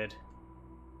 kid?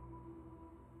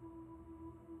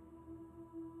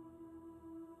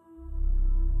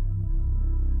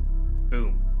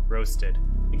 Boom. Roasted.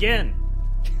 Again!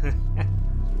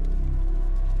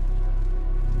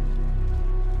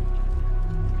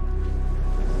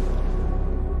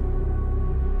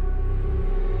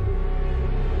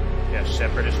 Yeah,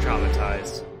 Shepard is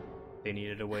traumatized. They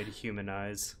needed a way to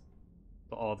humanize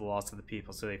all the loss of the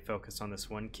people, so they focused on this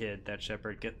one kid that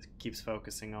Shepard keeps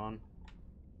focusing on.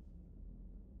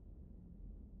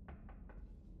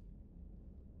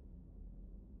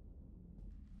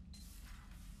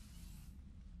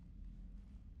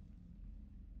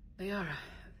 Liara,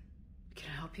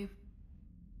 can I help you?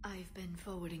 I've been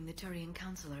forwarding the Turian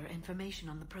Counselor information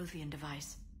on the Prothean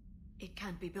device. It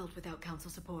can't be built without Council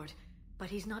support,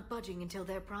 but he's not budging until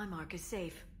their Primarch is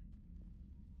safe.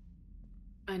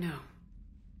 I know.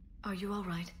 Are you all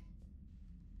right?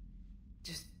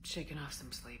 Just shaking off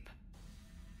some sleep.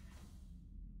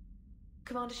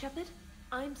 Commander Shepard,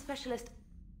 I'm Specialist...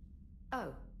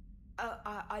 Oh.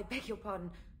 I beg your pardon.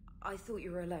 I thought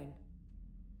you were alone.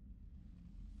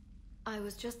 I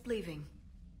was just leaving.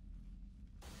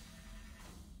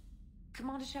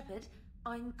 Commander Shepard,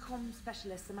 I'm Comm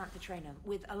Specialist Samantha Traynor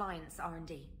with Alliance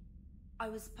R&D. I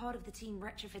was part of the team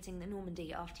retrofitting the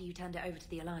Normandy after you turned it over to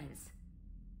the Alliance.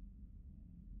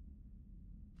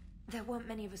 There weren't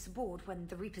many of us aboard when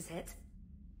the Reapers hit.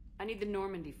 I need the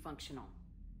Normandy functional.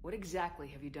 What exactly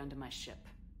have you done to my ship?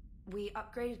 We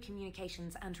upgraded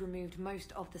communications and removed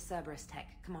most of the Cerberus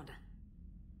tech, Commander.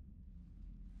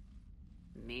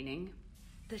 Meaning?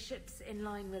 The ship's in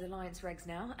line with Alliance regs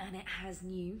now, and it has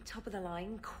new,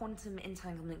 top-of-the-line, quantum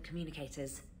entanglement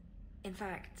communicators. In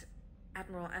fact,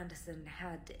 Admiral Anderson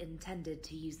had intended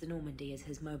to use the Normandy as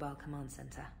his mobile command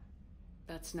center.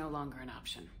 That's no longer an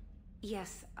option.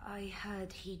 Yes, I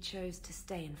heard he chose to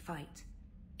stay and fight.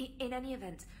 In any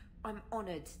event, I'm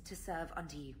honored to serve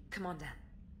under you, Commander.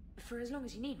 For as long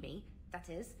as you need me, that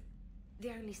is. They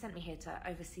only sent me here to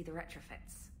oversee the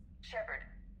retrofits. Shepard,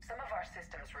 some of our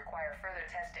systems require further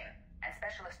testing, and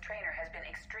Specialist Traynor has been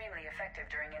extremely effective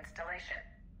during installation.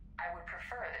 I would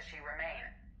prefer that she remain.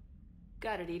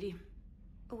 Got it, EDI.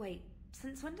 Oh, wait,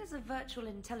 since when does a virtual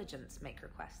intelligence make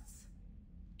requests?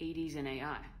 EDI's an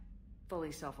AI.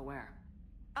 Fully self-aware.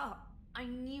 Oh, I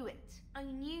knew it. I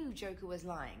knew Joker was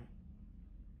lying.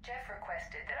 Jeff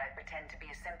requested that I pretend to be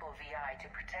a simple VI to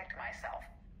protect myself.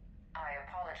 I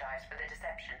apologize for the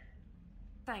deception.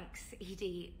 Thanks,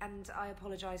 ED, and I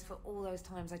apologize for all those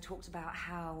times I talked about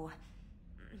how...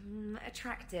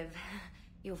 attractive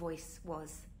your voice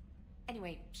was.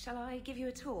 Anyway, shall I give you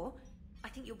a tour? I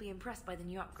think you'll be impressed by the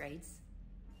new upgrades.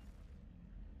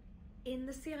 In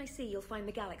the CIC, you'll find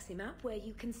the galaxy map where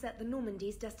you can set the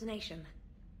Normandy's destination.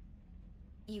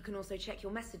 You can also check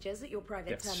your messages at your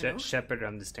private terminal. Shepard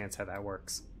understands how that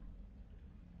works.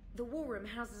 The War Room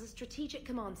houses a strategic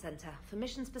command center for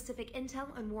mission-specific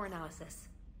intel and war analysis.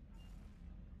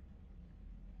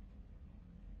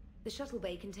 The shuttle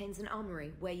bay contains an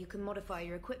armory where you can modify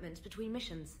your equipment between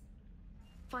missions.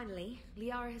 Finally,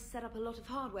 Liara has set up a lot of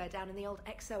hardware down in the old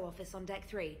XO office on Deck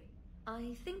 3.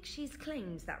 I think she's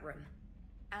claimed that room.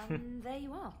 And there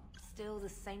you are. Still the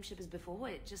same ship as before,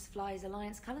 it just flies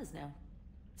Alliance colors now.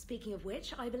 Speaking of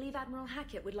which, I believe Admiral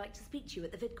Hackett would like to speak to you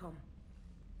at the VidCom.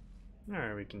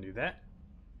 Alright, we can do that.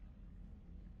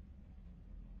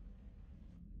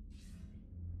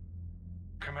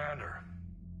 Commander,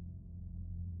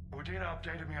 Udina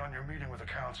updated me on your meeting with the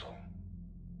Council.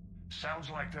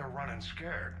 Sounds like they're running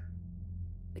scared.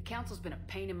 The Council's been a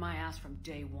pain in my ass from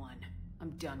day one.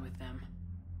 I'm done with them.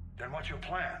 Then what's your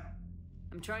plan?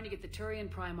 I'm trying to get the Turian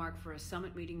Primarch for a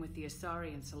summit meeting with the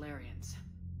Asari and Solarians.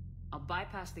 I'll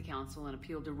bypass the Council and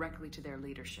appeal directly to their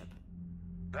leadership.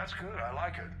 That's good, I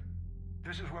like it.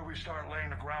 This is where we start laying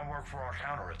the groundwork for our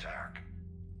counterattack.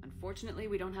 Unfortunately,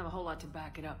 we don't have a whole lot to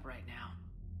back it up right now.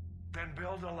 Then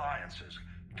build alliances.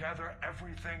 Gather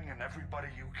everything and everybody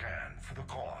you can for the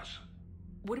cause.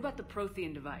 What about the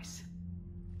Prothean device?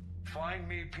 Find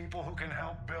me people who can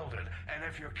help build it, and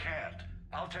if you can't,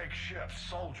 I'll take ships,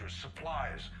 soldiers,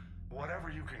 supplies, whatever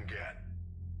you can get.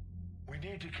 We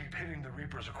need to keep hitting the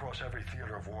Reapers across every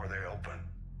theater of war they open.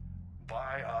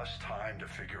 Buy us time to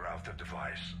figure out the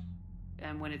device.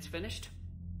 And when it's finished?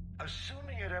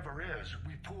 Assuming it ever is,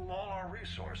 we pool all our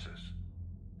resources.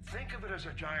 Think of it as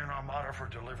a giant armada for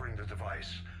delivering the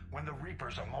device when the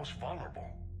Reapers are most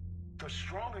vulnerable. The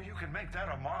stronger you can make that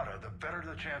armada, the better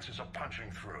the chances of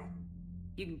punching through.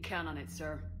 You can count on it,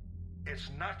 sir.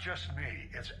 It's not just me,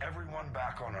 it's everyone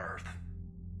back on Earth.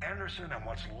 Anderson and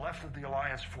what's left of the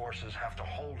Alliance forces have to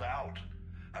hold out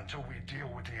until we deal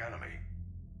with the enemy.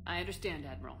 I understand,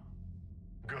 Admiral.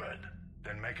 Good.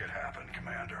 Then make it happen,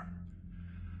 Commander.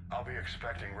 I'll be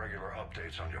expecting regular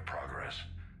updates on your progress.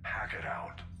 Hack it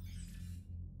out.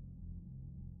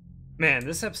 Man,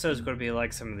 this episode is going to be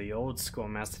like some of the old school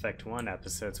Mass Effect 1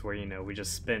 episodes where, you know, we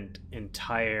just spent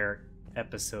entire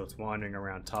episodes wandering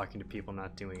around talking to people,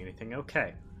 not doing anything.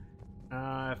 Okay.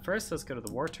 First, let's go to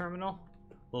the war terminal.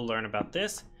 We'll learn about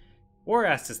this. War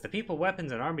assets. The people,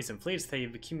 weapons, and armies and fleets that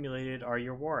you've accumulated are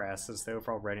your war assets. The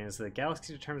overall readiness of the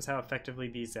galaxy determines how effectively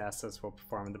these assets will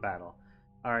perform in the battle.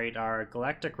 Alright, our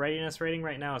galactic readiness rating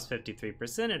right now is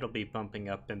 53%. It'll be bumping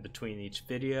up in between each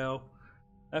video.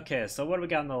 Okay, so what do we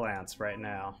got in the Lance right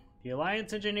now? The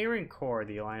Alliance Engineering Corps.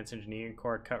 The Alliance Engineering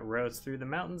Corps cut roads through the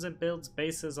mountains and builds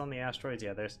bases on the asteroids.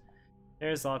 Yeah,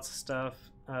 there's lots of stuff.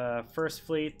 First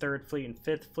Fleet, Third Fleet, and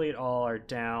Fifth Fleet all are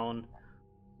down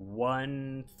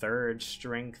 1/3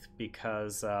 strength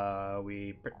because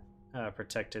we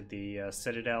protected the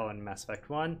Citadel in Mass Effect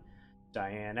 1.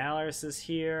 Diane Allers is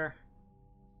here.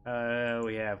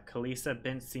 We have Kalisa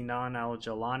bint Sinan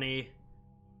al-Jalani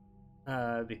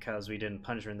because we didn't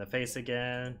punch her in the face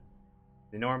again.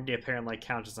 The Normandy apparently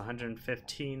counts as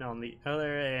 115 on the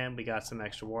other, and we got some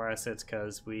extra war assets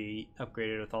because we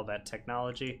upgraded with all that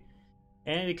technology.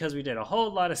 And because we did a whole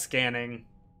lot of scanning.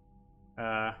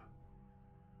 Yeah.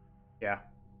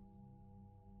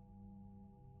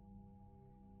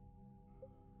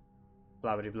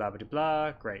 Blah blah blah blah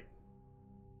blah. Great.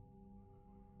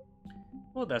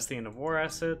 Well, that's the end of war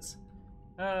assets.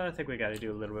 I think we gotta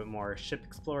do a little bit more ship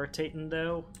explorating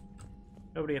though.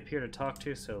 Nobody up here to talk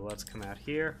to, so let's come out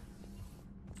here.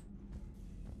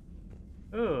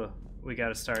 Ooh, we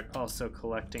gotta start also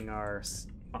collecting our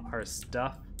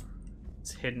stuff.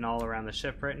 It's hidden all around the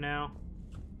ship right now.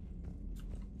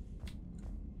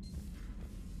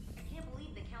 I can't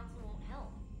believe the Council won't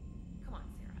help. Come on,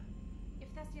 Sarah. If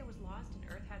Thestia was lost and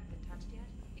Earth hadn't been touched yet,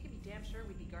 you can be damn sure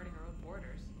we'd be guarding our own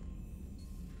borders.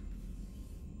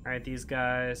 Alright, these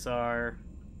guys are,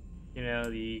 you know,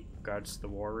 the guards to the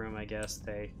war room, I guess.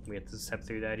 We have to step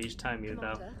through that each time, even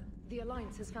though... Commander, the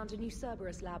Alliance has found a new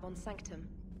Cerberus lab on Sanctum.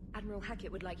 Admiral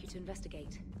Hackett would like you to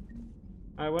investigate.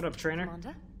 Alright, what up, trainer?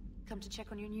 Commander, come to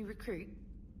check on your new recruit.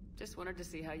 Just wanted to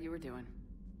see how you were doing.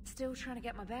 Still trying to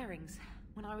get my bearings.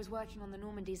 When I was working on the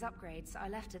Normandy's upgrades, I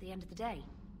left at the end of the day.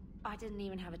 I didn't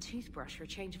even have a toothbrush or a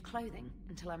change of clothing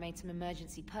until I made some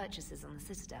emergency purchases on the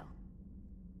Citadel.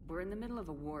 We're in the middle of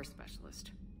a war,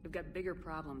 Specialist. We've got bigger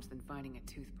problems than finding a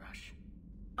toothbrush.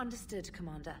 Understood,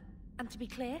 Commander. And to be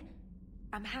clear,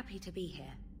 I'm happy to be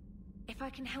here. If I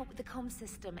can help with the comm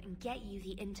system and get you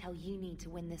the intel you need to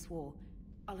win this war,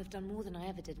 I'll have done more than I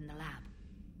ever did in the lab.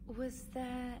 Was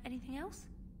there anything else?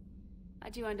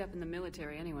 How'd you end up in the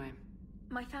military anyway?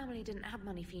 My family didn't have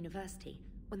money for university.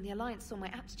 When the Alliance saw my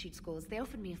aptitude scores, they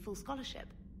offered me a full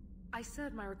scholarship. I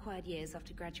served my required years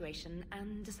after graduation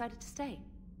and decided to stay.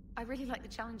 I really like the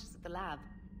challenges of the lab.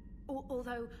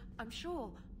 Although, I'm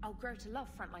sure I'll grow to love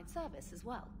frontline service as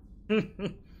well.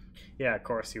 Yeah, of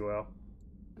course you will.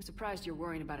 I'm surprised you're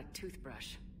worrying about a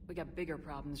toothbrush. We got bigger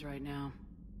problems right now.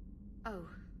 Oh,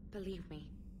 believe me.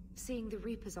 Seeing the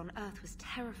Reapers on Earth was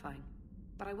terrifying.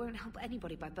 But I won't help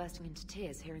anybody by bursting into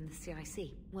tears here in the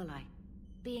CIC, will I?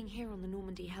 Being here on the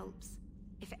Normandy helps.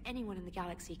 If anyone in the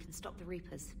galaxy can stop the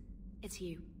Reapers, it's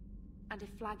you. And if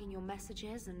flagging your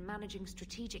messages and managing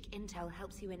strategic intel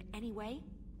helps you in any way,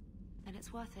 then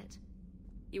it's worth it.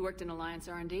 You worked in Alliance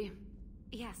R&D?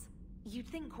 Yes. You'd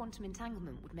think quantum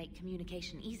entanglement would make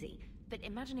communication easy, but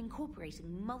imagine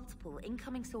incorporating multiple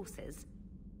incoming sources.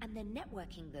 and then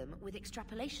networking them with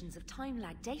extrapolations of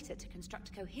time-lag data to construct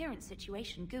a coherent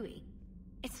situation GUI.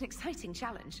 It's an exciting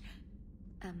challenge.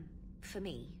 For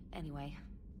me, anyway.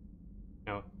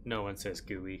 No one says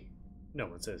GUI. No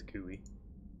one says GUI.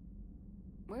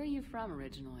 Where are you from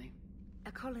originally?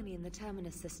 A colony in the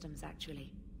Terminus systems,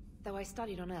 actually. Though I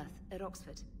studied on Earth, at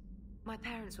Oxford. My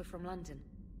parents were from London.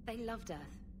 They loved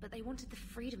Earth, but they wanted the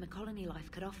freedom a colony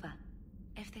life could offer.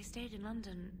 If they stayed in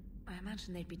London, I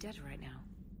imagine they'd be dead right now.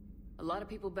 A lot of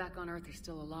people back on Earth are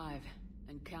still alive,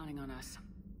 and counting on us.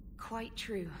 Quite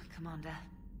true, Commander.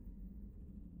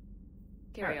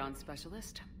 Carry on,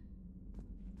 Specialist.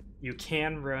 You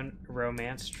can run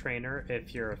Romance Trainer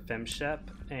if you're a FemShep,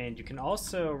 and you can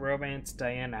also romance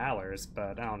Diane Allers,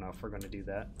 but I don't know if we're going to do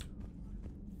that.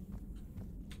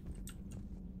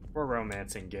 We're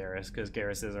romancing Garrus, because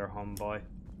Garrus is our homeboy.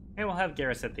 And we'll have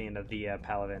Garrus at the end of the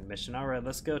Palaven mission. Alright,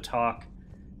 let's go talk.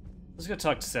 Let's go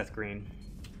talk to Seth Green.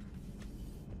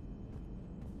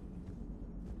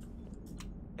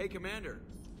 Hey, Commander.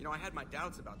 You know, I had my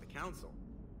doubts about the Council.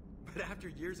 But after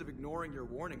years of ignoring your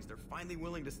warnings, they're finally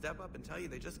willing to step up and tell you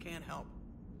they just can't help.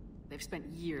 They've spent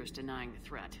years denying the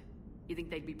threat. You think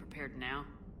they'd be prepared now?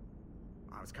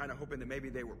 I was kind of hoping that maybe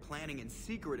they were planning in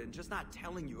secret and just not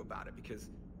telling you about it because,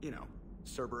 you know,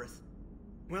 Cerberus.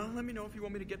 Well, let me know if you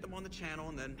want me to get them on the channel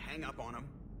and then hang up on them.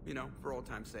 You know, for old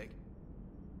time's sake.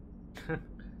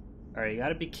 Alright, you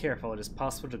gotta be careful. It is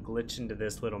possible to glitch into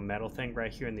this little metal thing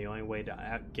right here, and the only way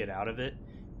to get out of it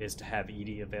is to have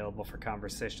EDI available for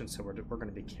conversation, so we're going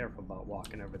to be careful about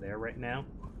walking over there right now.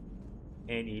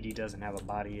 And EDI doesn't have a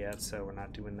body yet, so we're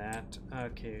not doing that.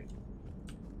 Okay.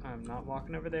 I'm not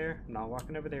walking over there. I'm not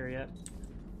walking over there yet.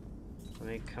 Let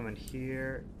me come in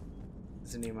here.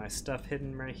 Is any of my stuff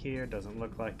hidden right here? Doesn't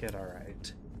look like it.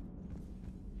 Alright.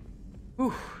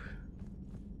 Whew.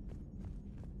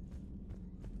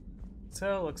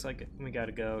 So, looks like we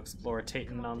gotta go explore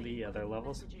Titan on the other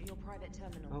levels.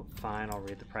 Oh, fine, I'll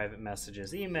read the private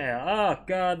messages. Email! Oh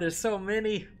god, there's so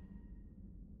many!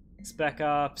 Spec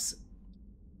Ops.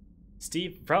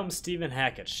 From Stephen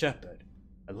Hackett, Shepard.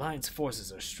 Alliance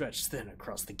forces are stretched thin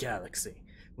across the galaxy.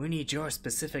 We need your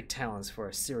specific talents for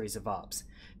a series of ops.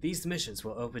 These missions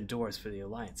will open doors for the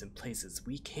Alliance in places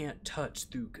we can't touch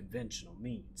through conventional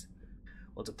means.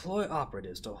 We'll deploy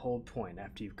operatives to hold point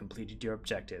after you've completed your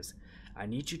objectives. I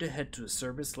need you to head to a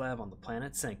service lab on the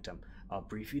planet Sanctum. I'll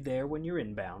brief you there when you're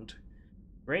inbound.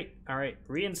 Great. Alright,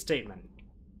 reinstatement.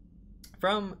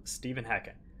 From Stephen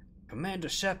Hackett. Commander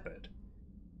Shepard.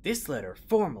 This letter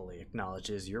formally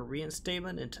acknowledges your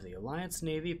reinstatement into the Alliance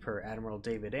Navy per Admiral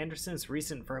David Anderson's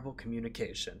recent verbal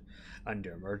communication.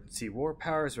 Under Emergency War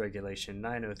Powers Regulation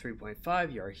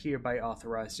 903.5, you are hereby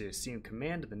authorized to assume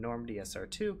command of the Normandy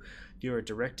SR-2. You are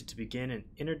directed to begin an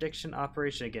interdiction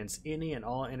operation against any and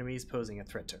all enemies posing a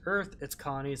threat to Earth, its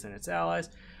colonies, and its allies.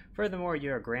 Furthermore,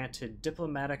 you are granted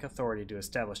diplomatic authority to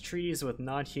establish treaties with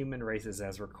non-human races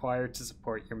as required to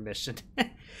support your mission.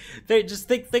 They just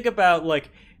think about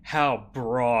like how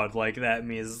broad like that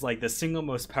means. It's like the single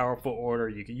most powerful order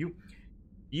you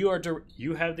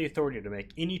have the authority to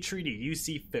make any treaty you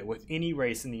see fit with any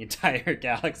race in the entire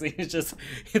galaxy.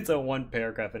 It's a one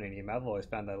paragraph in an email. I've always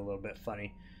found that a little bit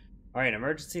funny. Alright,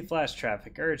 emergency flash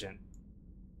traffic urgent.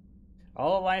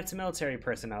 All Alliance military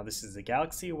personnel, this is a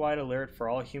galaxy-wide alert for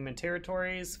all human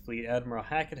territories. Fleet Admiral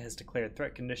Hackett has declared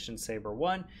threat condition Saber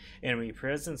 1. Enemy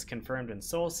presence confirmed in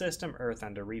Sol System, Earth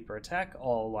under Reaper attack.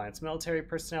 All Alliance military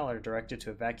personnel are directed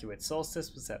to evacuate Sol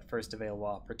Systems at first available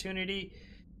opportunity.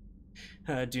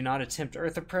 Do not attempt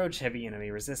Earth approach. Heavy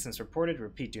enemy resistance reported.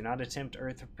 Repeat, do not attempt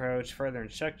Earth approach. Further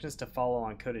instructions to follow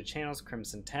on coded channels.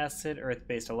 Crimson Tacit.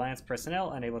 Earth-based Alliance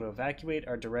personnel unable to evacuate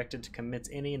are directed to commit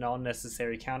any and all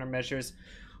necessary countermeasures.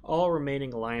 All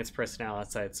remaining Alliance personnel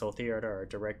outside Sol Theater are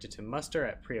directed to muster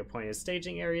at pre-appointed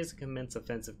staging areas and commence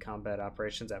offensive combat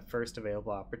operations at first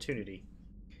available opportunity.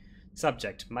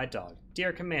 Subject, my dog.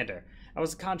 Dear Commander, I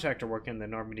was a contractor working in the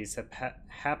Normandy's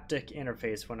haptic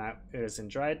interface when I was in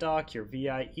dry dock. Your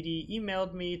VI ED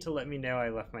emailed me to let me know I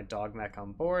left my dog back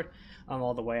on board. I'm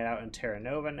all the way out in Terra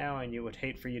Nova now, and you would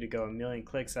hate for you to go a million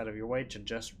clicks out of your way to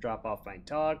just drop off my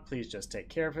dog. Please just take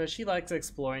care of her. She likes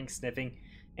exploring, sniffing,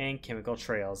 and chemical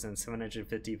trails and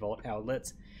 750 volt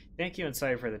outlets. Thank you and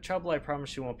sorry for the trouble. I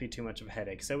promise you won't be too much of a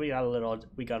headache. So we got a little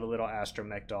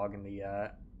astromech dog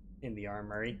in the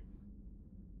armory.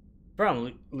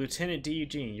 From Lieutenant D.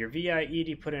 Eugene, your VI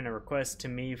ED put in a request to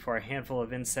me for a handful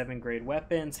of N7 grade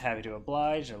weapons. Happy to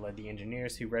oblige. I led the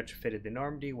engineers who retrofitted the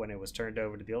Normandy when it was turned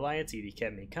over to the Alliance. ED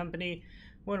kept me company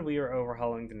when we were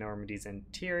overhauling the Normandy's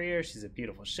interior. She's a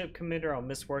beautiful ship, Commander. I'll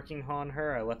miss working on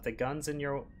her. I left the guns in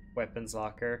your weapons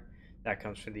locker. That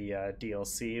comes for the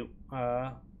DLC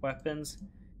weapons.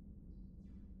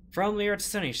 From Liara to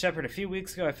Sony, Shepard, a few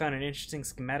weeks ago I found an interesting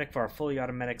schematic for a fully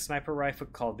automatic sniper rifle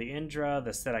called the Indra.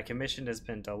 The set I commissioned has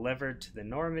been delivered to the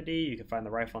Normandy. You can find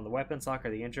the rifle in the weapons locker.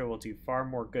 The Indra will do far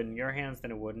more good in your hands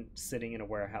than it would sitting in a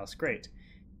warehouse. Great.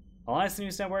 Alliance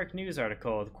News Network news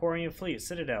article, the Quarian Fleet,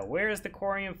 Citadel. Where is the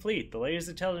Quarian Fleet? The latest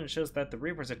intelligence shows that the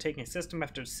Reapers are taking system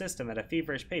after system at a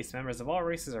feverish pace. Members of all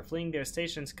races are fleeing their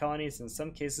stations, colonies, and in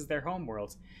some cases their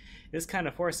homeworlds. This kind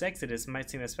of forced exodus might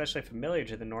seem especially familiar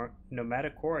to the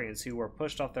nomadic Quarians who were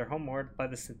pushed off their homeworld by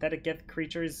the synthetic geth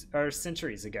creatures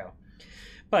centuries ago.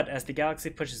 But as the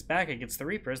galaxy pushes back against the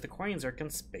Reapers, the Quarians are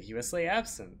conspicuously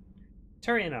absent.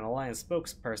 Turian, an Alliance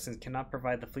spokesperson, cannot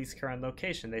provide the fleet's current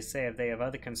location. They say if they have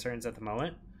other concerns at the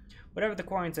moment. Whatever the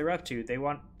Quarians are up to, they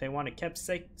want it kept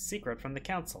secret from the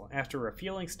Council. After a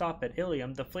refueling stop at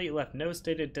Ilium, the fleet left no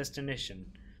stated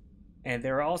destination. And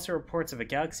there are also reports of a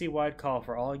galaxy-wide call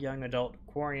for all young adult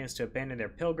Quarians to abandon their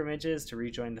pilgrimages to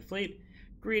rejoin the fleet.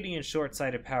 Greedy and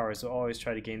short-sighted powers will always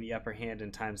try to gain the upper hand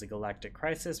in times of galactic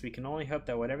crisis. We can only hope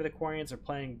that whatever the Quarians are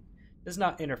planning does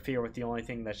not interfere with the only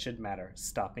thing that should matter,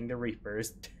 stopping the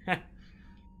Reapers.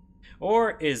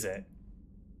 Or is it?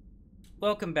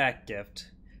 Welcome back,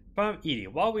 gift. From Edie.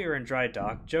 While we were in dry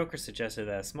dock, Joker suggested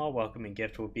that a small welcoming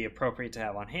gift would be appropriate to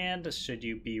have on hand should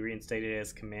you be reinstated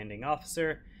as commanding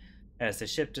officer. As the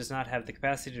ship does not have the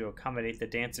capacity to accommodate the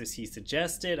dancers he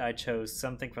suggested, I chose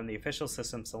something from the official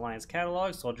Systems Alliance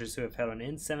catalog. Soldiers who have held an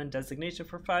N7 designation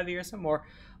for 5 years or more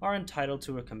are entitled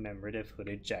to a commemorative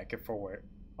hooded jacket for wear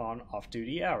on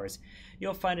off-duty hours.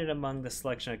 You'll find it among the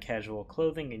selection of casual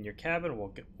clothing in your cabin.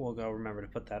 We'll go remember to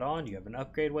put that on. You have an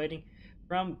upgrade waiting.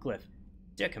 From Glyph.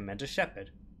 Dear Commander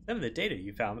Shepard, some of the data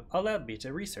you found allowed me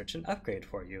to research an upgrade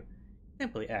for you.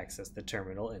 Simply access the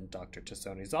terminal in Dr.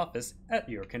 Tassoni's office at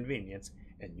your convenience,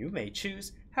 and you may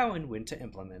choose how and when to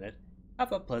implement it.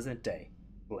 Have a pleasant day,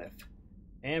 Glyph.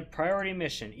 And priority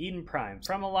mission, Eden Prime,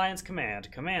 from Alliance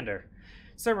Command. Commander,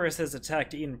 Cerberus has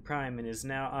attacked Eden Prime and is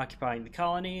now occupying the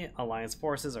colony. Alliance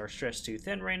forces are stretched too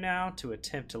thin right now to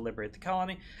attempt to liberate the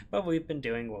colony, but we've been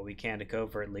doing what we can to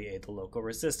covertly aid the local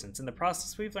resistance. In the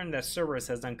process, we've learned that Cerberus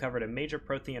has uncovered a major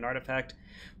Prothean artifact.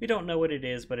 We don't know what it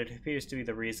is, but it appears to be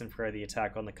the reason for the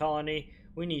attack on the colony.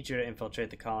 We need you to infiltrate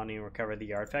the colony and recover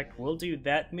the artifact. We'll do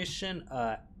that mission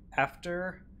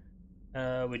after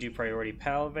we do priority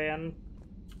Palavan,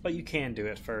 but you can do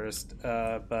it first.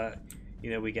 But you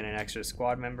know, we get an extra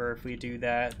squad member if we do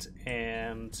that,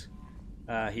 and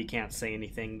he can't say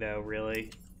anything though,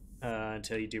 really,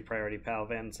 until you do priority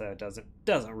Palavan, so it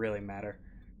doesn't really matter.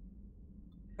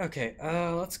 Okay,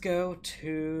 let's go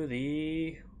to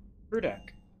the crew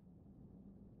deck.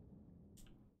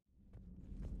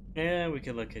 And we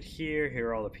can look at here. Here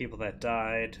are all the people that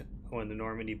died when the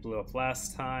Normandy blew up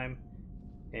last time.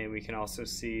 And we can also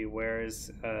see where's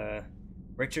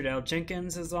Richard L.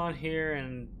 Jenkins is on here,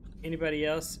 and anybody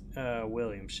else?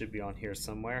 William should be on here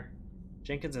somewhere.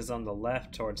 Jenkins is on the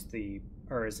left towards the,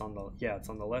 or is on the, yeah, it's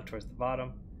on the left towards the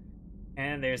bottom.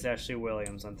 And there's Ashley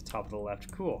Williams on the top of the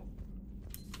left. Cool.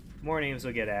 More names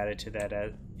will get added to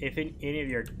that. If any of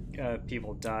your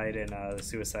people died in the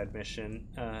suicide mission,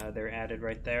 they're added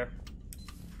right there.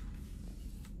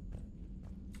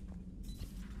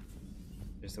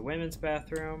 There's the women's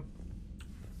bathroom.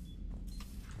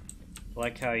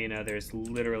 Like how, you know, there's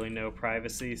literally no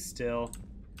privacy still.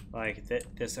 Like,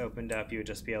 this opened up, you would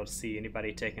just be able to see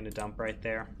anybody taking a dump right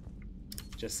there.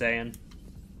 Just saying.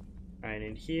 Alright,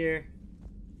 in here,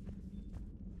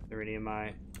 are there any of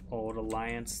my old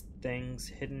Alliance things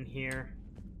hidden here?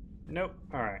 Nope.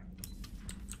 Alright.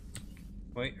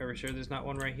 Wait, are we sure there's not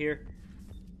one right here?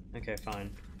 Okay,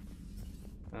 fine.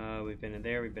 We've been in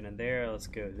there, we've been in there. Let's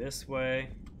go this way.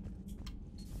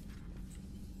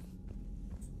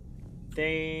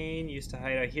 Thane used to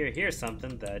hide out here. Here's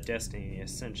something. The Destiny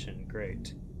Ascension.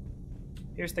 Great.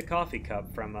 Here's the coffee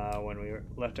cup from when we were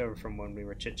left over from when we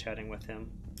were chit-chatting with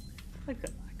him. I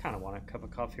kind of want a cup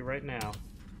of coffee right now.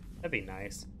 That'd be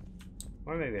nice.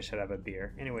 Or maybe I should have a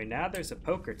beer. Anyway, now there's a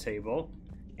poker table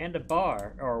and a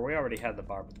bar. Or we already had the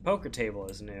bar, but the poker table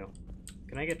is new.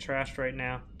 Can I get trashed right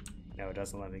now? No, it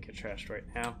doesn't let me get trashed right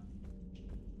now.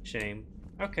 Shame.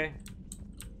 Okay.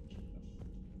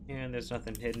 And there's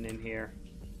nothing hidden in here.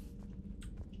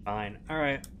 Fine.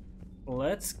 Alright.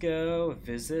 Let's go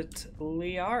visit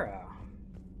Liara.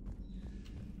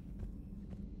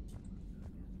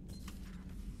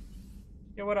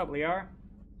 Yo, what up, Liara?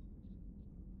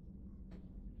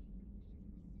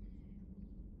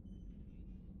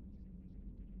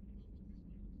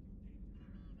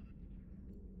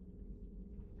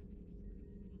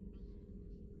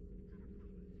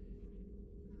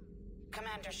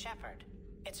 Commander Shepard.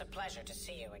 It's a pleasure to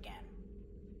see you again.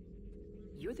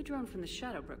 You're the drone from the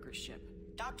Shadow Broker's ship.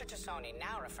 Dr. Tassoni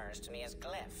now refers to me as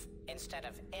Glyph, instead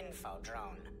of Info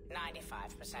Drone,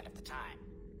 95% of the time.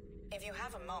 If you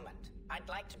have a moment, I'd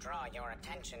like to draw your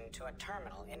attention to a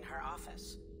terminal in her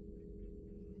office.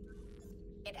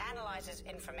 It analyzes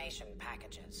information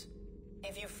packages.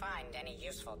 If you find any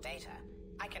useful data,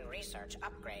 I can research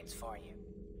upgrades for you.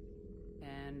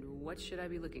 And what should I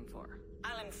be looking for?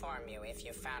 I'll inform you if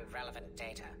you've found relevant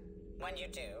data. When you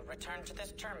do, return to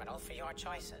this terminal for your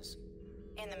choices.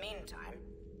 In the meantime,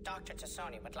 Dr.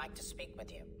 Tassoni would like to speak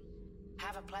with you.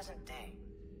 Have a pleasant day.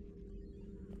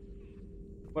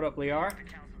 What up, Liara?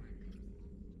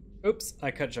 Oops, I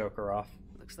cut Joker off.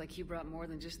 Looks like you brought more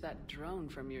than just that drone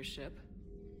from your ship.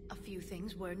 A few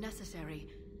things were necessary.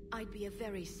 I'd be a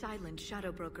very silent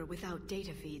shadow broker without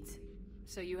data feeds.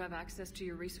 So you have access to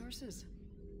your resources?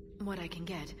 What I can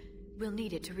get. We'll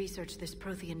need it to research this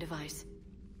Prothean device.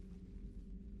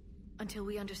 Until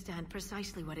we understand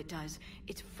precisely what it does,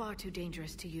 it's far too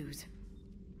dangerous to use.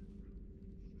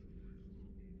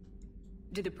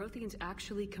 Did the Protheans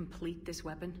actually complete this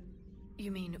weapon?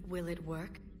 You mean, will it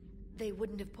work? They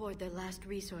wouldn't have poured their last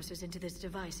resources into this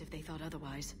device if they thought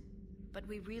otherwise. But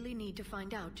we really need to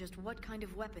find out just what kind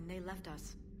of weapon they left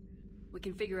us. We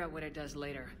can figure out what it does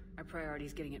later. Our priority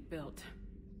is getting it built.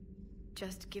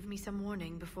 Just give me some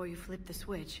warning before you flip the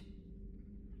switch.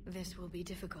 This will be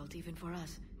difficult even for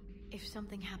us. If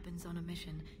something happens on a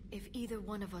mission, if either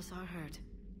one of us are hurt.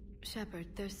 Shepard,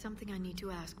 there's something I need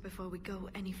to ask before we go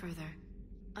any further.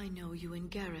 I know you and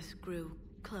Garrus grew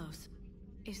close.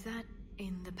 Is that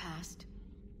in the past?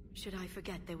 Should I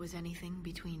forget there was anything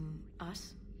between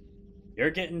us?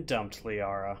 You're getting dumped,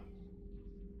 Liara.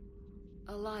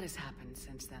 A lot has happened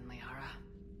since then, Liara.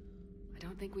 I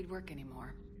don't think we'd work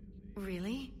anymore.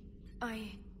 Really?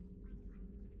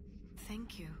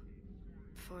 Thank you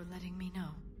for letting me know.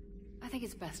 I think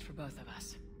it's best for both of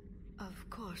us. Of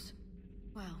course.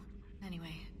 Well,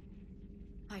 anyway,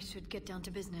 I should get down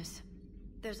to business.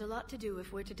 There's a lot to do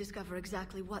if we're to discover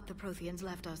exactly what the Protheans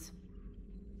left us.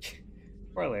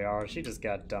 Poor Liara, she just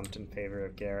got dumped in favor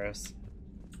of Garrus.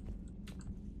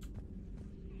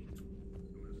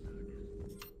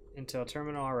 Intel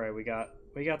terminal, alright, we got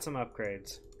some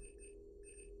upgrades.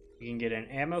 You can get an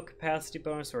ammo capacity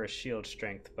bonus or a shield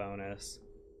strength bonus.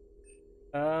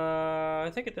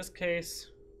 I think in this case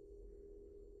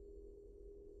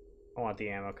I want the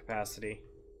ammo capacity.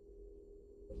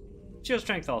 Shield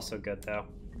strength also good though.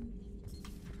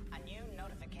 A new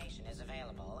notification is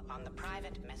available on the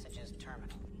private messages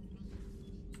terminal.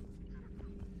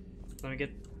 Let me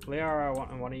get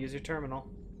Liara, I want to use your terminal.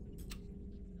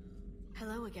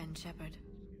 Hello again, Shepard.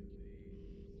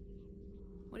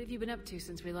 What have you been up to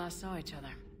since we last saw each other?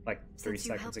 Like 3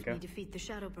 seconds ago. Since you helped me defeat the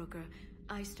Shadow Broker,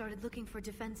 I started looking for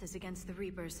defenses against the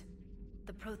Reapers.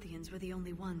 The Protheans were the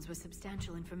only ones with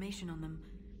substantial information on them.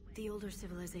 The older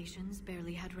civilizations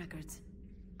barely had records.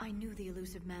 I knew the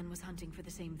elusive man was hunting for the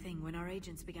same thing when our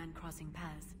agents began crossing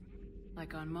paths.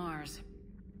 Like on Mars.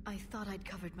 I thought I'd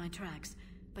covered my tracks,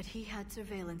 but he had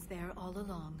surveillance there all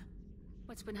along.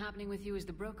 What's been happening with you as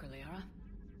the broker, Liara?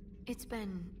 It's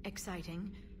been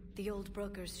exciting. The old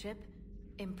broker's ship,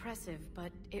 impressive,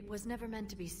 but it was never meant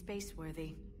to be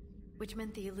space-worthy. Which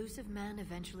meant the elusive man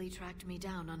eventually tracked me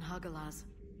down on Hagalaz.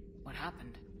 What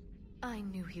happened? I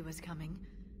knew he was coming.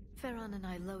 Farron and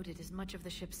I loaded as much of the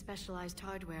ship's specialized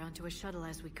hardware onto a shuttle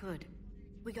as we could.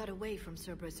 We got away from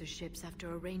Cerberus' ships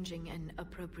after arranging an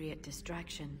appropriate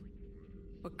distraction.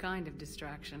 What kind of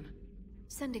distraction?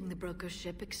 Sending the broker's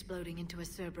ship exploding into a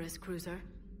Cerberus cruiser.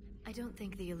 I don't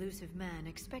think the elusive man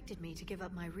expected me to give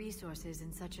up my resources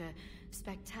in such a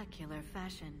spectacular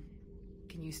fashion.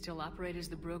 Can you still operate as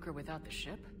the broker without the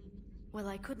ship? Well,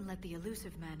 I couldn't let the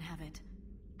elusive man have it.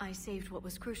 I saved what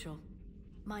was crucial.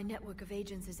 My network of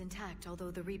agents is intact,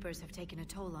 although the Reapers have taken a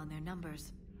toll on their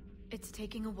numbers. It's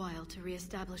taking a while to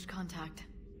re-establish contact.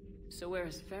 So where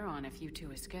is Farron if you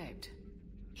two escaped?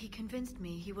 He convinced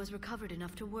me he was recovered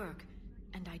enough to work,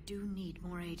 and I do need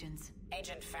more agents.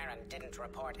 Agent Farron didn't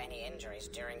report any injuries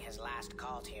during his last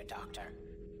call to you, Doctor.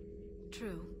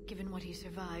 True. Given what he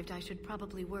survived, I should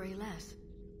probably worry less.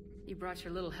 You brought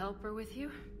your little helper with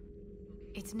you?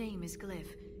 Its name is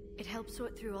Glyph. It helped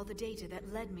sort through all the data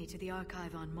that led me to the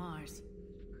archive on Mars.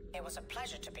 It was a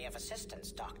pleasure to be of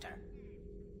assistance, Doctor.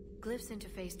 Glyph's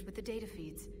interfaced with the data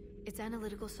feeds. Its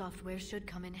analytical software should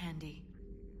come in handy.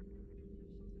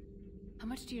 How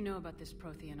much do you know about this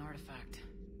Prothean artifact?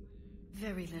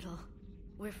 Very little.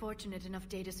 We're fortunate enough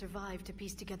data survived to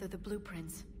piece together the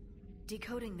blueprints.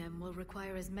 Decoding them will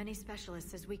require as many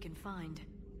specialists as we can find.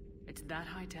 It's that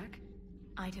high-tech?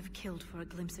 I'd have killed for a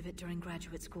glimpse of it during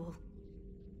graduate school.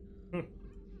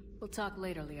 We'll talk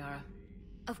later, Liara.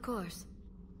 Of course.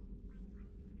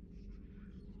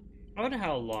 I wonder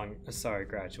how long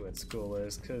graduate school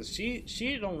is, because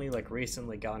she had only like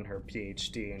recently gotten her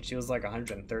PhD and she was like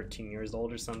 113 years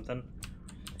old or something.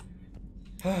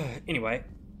 Anyway.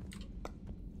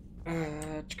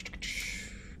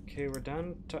 Okay, we're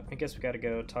done. I guess we gotta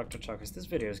go talk to Chuck, because this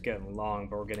video is getting long,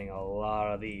 but we're getting a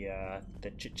lot of the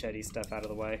chit-chatty stuff out of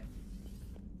the way.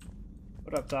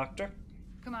 What up, Doctor?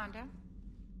 Commander?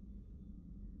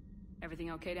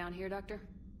 Everything okay down here, Doctor?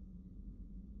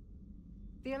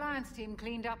 The Alliance team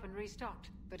cleaned up and restocked,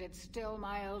 but it's still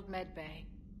my old med bay.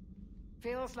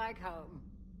 Feels like home.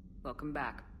 Welcome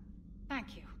back.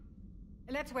 Thank you.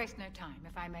 Let's waste no time.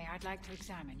 If I may, I'd like to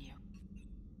examine you.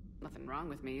 Nothing wrong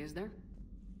with me, is there?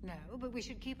 No, but we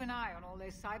should keep an eye on all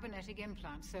those cybernetic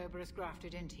implants Cerberus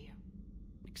grafted into you.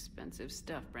 Expensive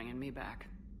stuff bringing me back.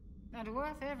 And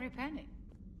worth every penny.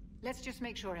 Let's just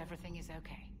make sure everything is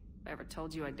okay. I ever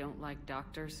told you I don't like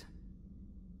doctors?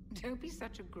 Don't be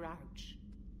such a grouch.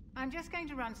 I'm just going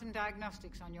to run some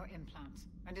diagnostics on your implants,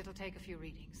 and it'll take a few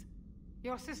readings.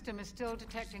 Your system is still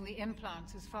detecting the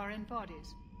implants as foreign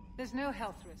bodies. There's no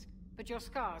health risk, but your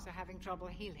scars are having trouble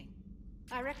healing.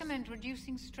 I recommend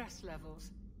reducing stress levels.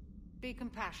 Be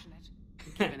compassionate.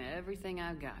 Giving everything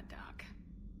I've got, Doc.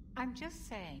 I'm just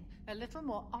saying, a little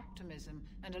more optimism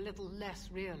and a little less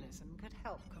realism could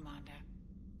help, Commander.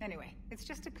 Anyway, it's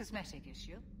just a cosmetic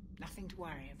issue. Nothing to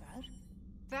worry about.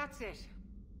 That's it.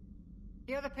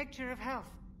 You're the picture of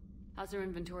health. How's our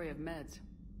inventory of meds?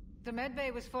 The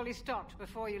medbay was fully stocked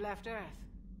before you left Earth.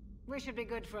 We should be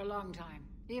good for a long time,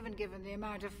 even given the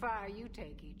amount of fire you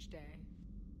take each day.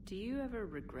 Do you ever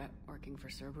regret working for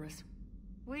Cerberus?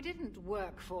 We didn't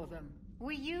work for them.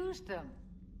 We used them.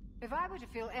 If I were to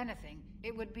feel anything,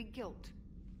 it would be guilt.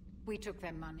 We took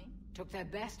their money, took their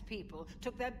best people,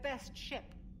 took their best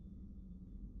ship.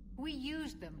 We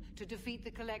used them to defeat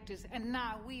the Collectors, and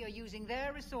now we are using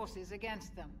their resources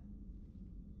against them.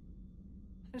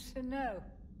 So no,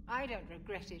 I don't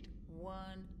regret it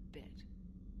one bit.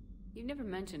 You never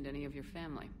mentioned any of your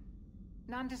family.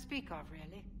 None to speak of,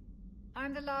 really.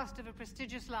 I'm the last of a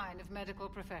prestigious line of medical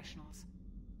professionals.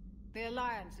 The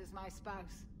Alliance is my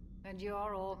spouse, and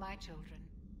you're all my children.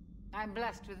 I'm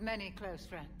blessed with many close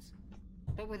friends.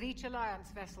 But with each Alliance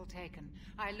vessel taken,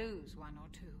 I lose one or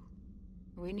two.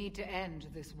 We need to end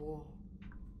this war.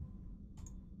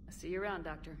 I'll see you around,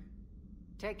 Doctor.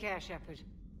 Take care, Shepard.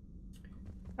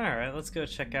 Alright, let's go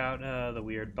check out the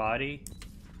weird body.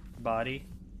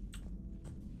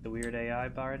 The weird AI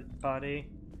body.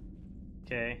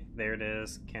 Okay, there it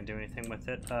is. Can't do anything with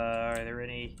it. Are there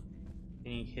any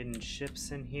hidden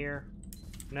ships in here?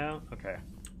 No? Okay.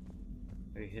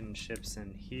 Any hidden ships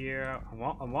in here? I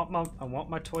want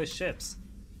my toy ships.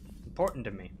 Important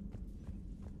to me.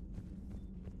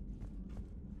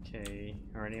 Okay,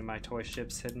 are any of my toy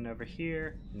ships hidden over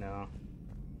here? No.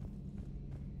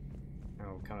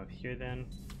 I'll come up here then.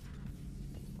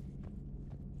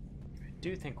 I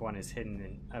do think one is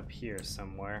hidden up here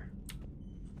somewhere.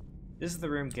 This is the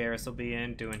room Garrus will be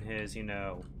in, doing his, you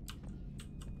know,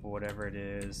 whatever it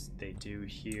is they do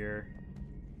here.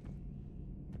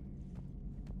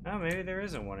 Oh, maybe there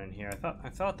isn't one in here. I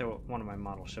thought one of my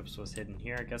model ships was hidden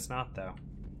here. I guess not, though.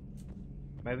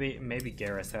 Maybe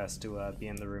Garrus has to be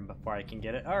in the room before I can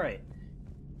get it. All right.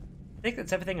 I think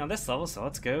that's everything on this level, so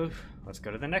let's go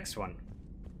to the next one.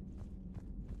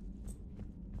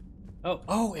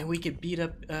 Oh, and we could beat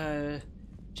up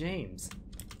James.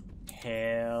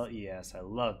 Hell yes, I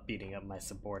love beating up my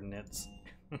subordinates.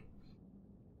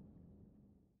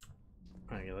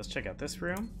 Okay, let's check out this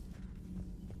room.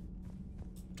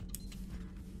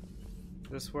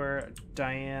 Is this where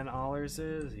Diane Allers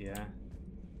is? Yeah.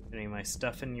 Getting my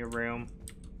stuff in your room.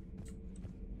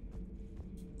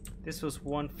 This was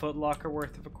 1 Foot Locker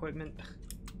worth of equipment.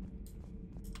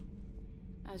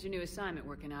 How's your new assignment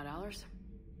working out, Allers?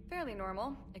 Fairly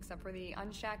normal, except for the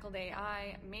unshackled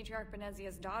AI, Matriarch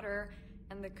Benezia's daughter,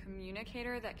 and the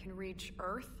communicator that can reach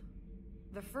Earth.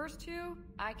 The first two,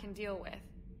 I can deal with.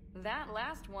 That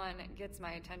last one gets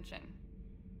my attention.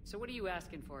 So what are you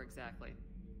asking for exactly?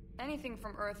 Anything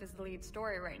from Earth is the lead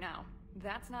story right now.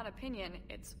 That's not opinion,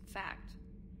 it's fact.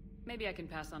 Maybe I can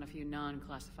pass on a few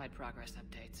non-classified progress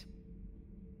updates.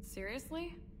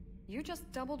 Seriously? You just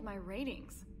doubled my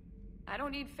ratings. I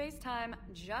don't need FaceTime,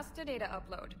 just a data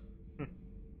upload.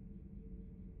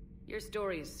 Your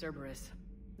story is Cerberus.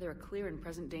 They're a clear and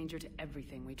present danger to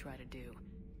everything we try to do.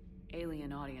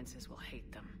 Alien audiences will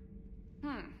hate them.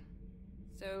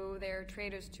 So they're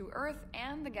traitors to Earth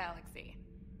and the galaxy.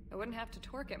 I wouldn't have to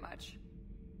torque it much.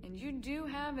 And you do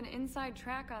have an inside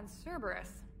track on Cerberus.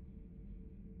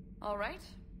 Alright,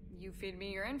 you feed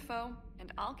me your info,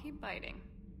 and I'll keep biting.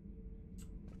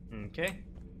 Okay.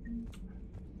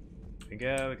 Here we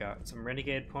go, we got some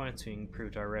renegade points, we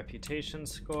improved our reputation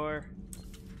score.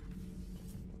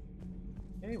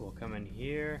 Okay, we'll come in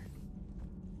here.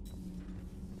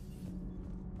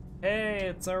 Hey,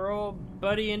 it's our old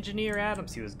buddy Engineer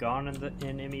Adams. He was gone in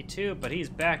ME2, but he's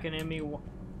back in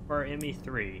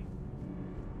ME3.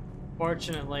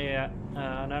 Fortunately,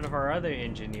 none of our other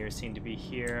engineers seem to be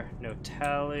here. No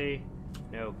Tally,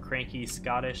 no cranky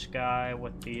Scottish guy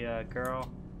with the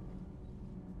girl.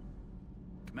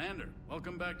 Commander,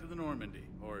 welcome back to the Normandy.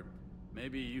 Or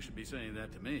maybe you should be saying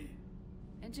that to me.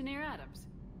 Engineer Adams,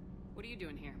 what are you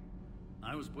doing here?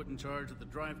 I was put in charge of the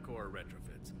drive core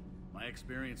retrofits. My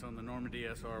experience on the Normandy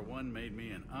SR-1 made me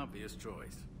an obvious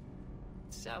choice.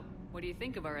 So, what do you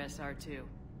think of our SR-2?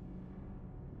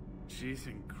 She's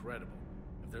incredible.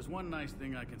 If there's one nice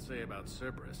thing I can say about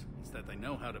Cerberus, it's that they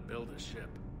know how to build a ship.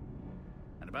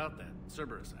 And about that,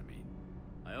 Cerberus, I mean,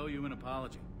 I owe you an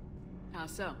apology. How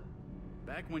so?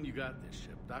 Back when you got this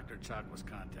ship, Dr. Chakwas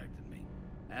contacted me,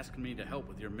 asking me to help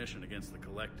with your mission against the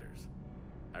Collectors.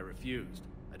 I refused.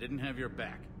 I didn't have your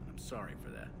back, and I'm sorry for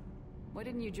that. Why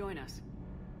didn't you join us?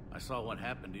 I saw what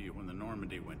happened to you when the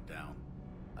Normandy went down.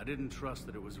 I didn't trust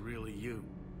that it was really you,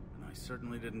 and I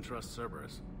certainly didn't trust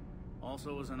Cerberus.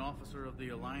 Also, as an officer of the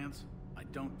Alliance, I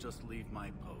don't just leave my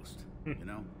post, you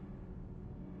know?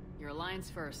 Your Alliance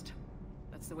first.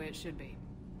 That's the way it should be.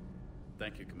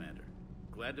 Thank you, Commander.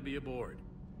 Glad to be aboard.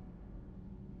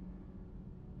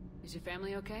 Is your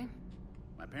family okay?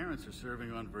 My parents are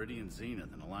serving on Viridian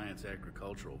Zenith, an Alliance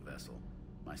agricultural vessel.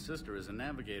 My sister is a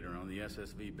navigator on the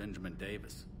SSV Benjamin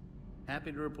Davis.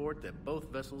 Happy to report that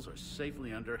both vessels are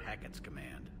safely under Hackett's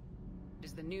command.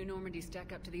 Does the new Normandy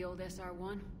stack up to the old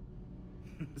SR-1?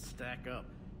 Stack up.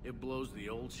 It blows the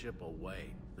old ship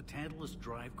away. The Tantalus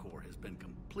drive core has been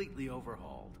completely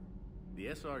overhauled. The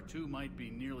SR-2 might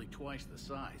be nearly twice the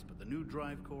size, but the new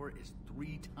drive core is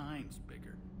 3 times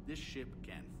bigger. This ship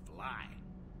can fly.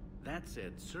 That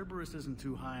said, Cerberus isn't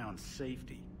too high on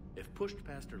safety. If pushed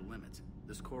past her limits,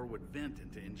 this core would vent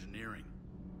into engineering.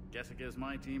 Guess it gives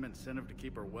my team incentive to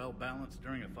keep her well balanced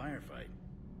during a firefight.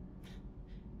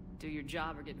 Do your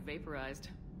job or get vaporized.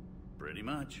 Pretty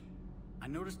much. I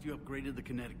noticed you upgraded the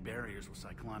kinetic barriers with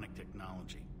cyclonic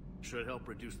technology. Should help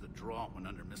reduce the draw when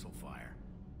under missile fire.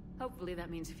 Hopefully that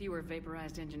means fewer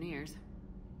vaporized engineers.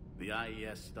 The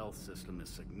IES stealth system is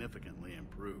significantly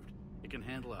improved. It can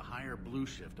handle a higher blue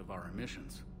shift of our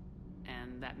emissions.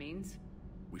 And that means?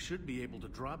 We should be able to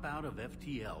drop out of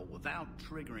FTL without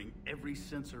triggering every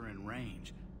sensor in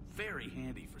range. Very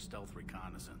handy for stealth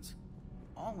reconnaissance.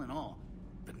 All in all,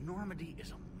 the Normandy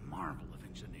is a marvel of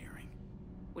engineering.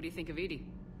 What do you think of Edie?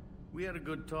 We had a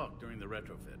good talk during the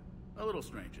retrofit. A little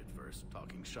strange at first,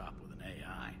 talking shop with an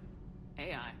AI.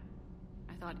 AI?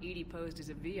 I thought Edie posed as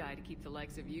a VI to keep the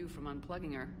likes of you from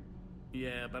unplugging her.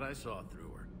 Yeah, but I saw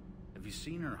through her. Have you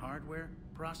seen her hardware?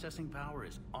 Processing power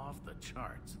is off the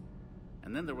charts.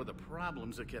 And then there were the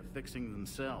problems that kept fixing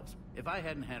themselves. If I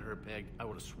hadn't had her pegged, I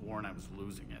would have sworn I was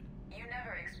losing it. You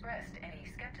never expressed any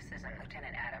skepticism,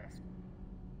 Lieutenant Adams.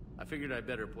 I figured I'd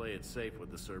better play it safe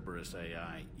with the Cerberus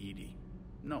AI, Edie.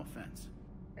 No offense.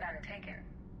 None taken.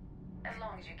 As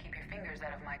long as you keep your fingers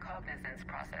out of my cognizance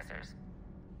processors.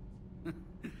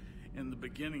 In the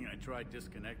beginning, I tried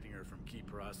disconnecting her from key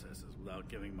processes without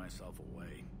giving myself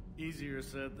away. Easier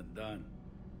said than done.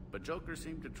 But Joker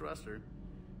seemed to trust her,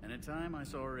 and in time I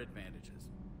saw her advantages.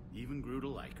 Even grew to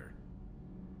like her.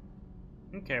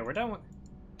 Okay, we're done with...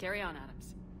 Carry on,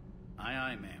 Adams. Aye,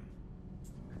 aye, ma'am.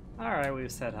 Alright,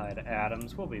 we've said hi to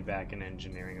Adams. We'll be back in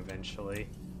engineering eventually.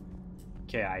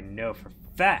 Okay, I know for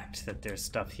fact that there's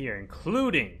stuff here,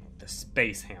 including the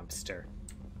space hamster.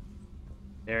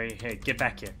 There you... Hey, get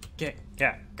back here.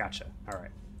 Yeah, gotcha.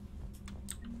 Alright.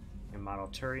 A model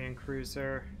Turian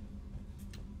cruiser.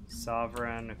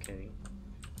 Sovereign, okay.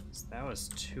 So that was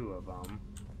 2 of them.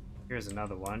 Here's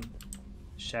another one.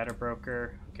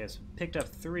 Shatterbroker. Okay, so picked up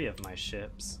 3 of my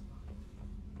ships.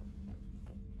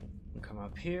 We'll come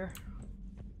up here.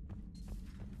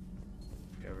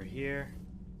 Go over here.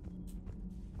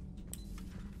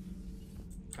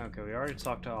 Okay, we already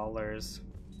talked to Allers.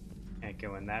 Can't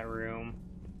go in that room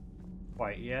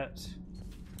quite yet.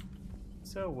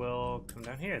 So we'll come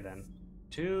down here then.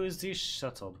 To the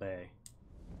shuttle bay.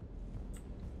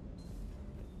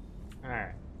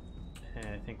 Alright. And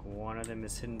I think one of them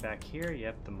is hidden back here.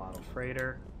 Yep, the model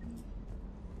freighter.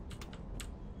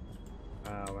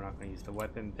 We're not going to use the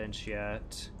weapon bench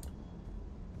yet.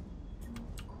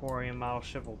 Quarium model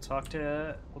ship. We'll talk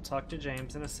to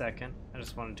James in a second. I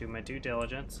just want to do my due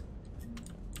diligence.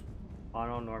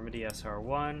 On Normandy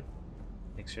SR1.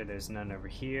 Make sure there's none over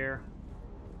here.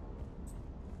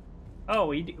 Oh,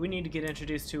 we need to get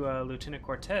introduced to Lieutenant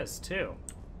Cortez too.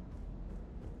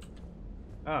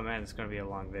 Oh man, it's going to be a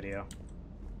long video.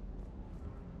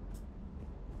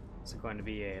 It's going to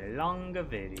be a longer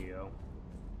video.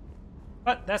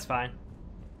 But that's fine.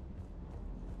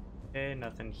 Okay,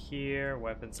 nothing here.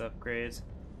 Weapons upgrades.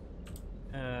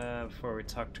 Before we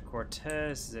talk to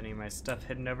Cortez, is any of my stuff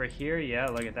hidden over here? Yeah,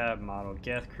 look at that. Model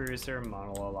Geth cruiser,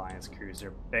 model Alliance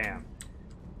cruiser. Bam.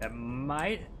 That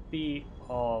might be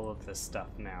all of this stuff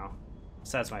now.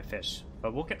 Besides my fish.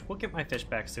 But we'll get my fish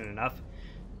back soon enough.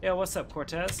 Yeah, what's up,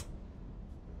 Cortez?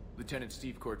 Lieutenant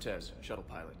Steve Cortez, shuttle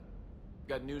pilot.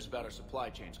 Got news about our supply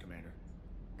chains, Commander.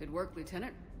 Good work,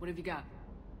 Lieutenant. What have you got?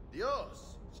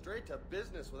 Dios! Straight to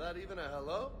business without even a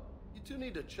hello? You two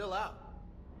need to chill out.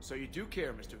 So you do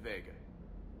care, Mr. Vega?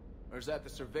 Or is that the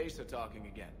Cerveza talking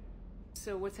again?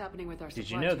 So what's happening with our supply Did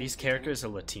you know chains, these characters are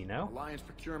Latino? Alliance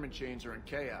procurement chains are in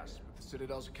chaos, but the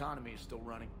Citadel's economy is still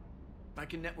running. I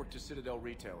can network to Citadel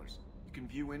retailers. You can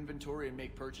view inventory and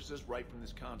make purchases right from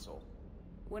this console.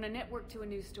 When I network to a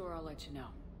new store, I'll let you know.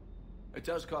 It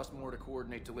does cost more to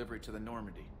coordinate delivery to the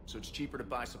Normandy, so it's cheaper to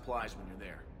buy supplies when you're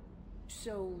there.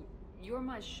 So, you're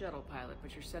my shuttle pilot,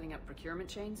 but you're setting up procurement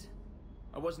chains?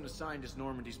 I wasn't assigned as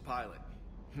Normandy's pilot.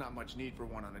 Not much need for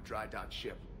one on a dry dock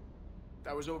ship.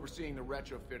 I was overseeing the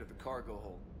retrofit of the cargo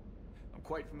hold. I'm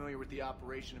quite familiar with the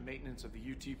operation and maintenance of the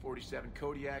UT-47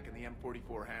 Kodiak and the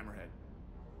M44 Hammerhead.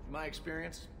 In my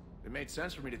experience, it made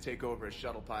sense for me to take over as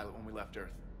shuttle pilot when we left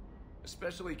Earth.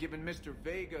 Especially given Mr.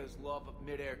 Vega's love of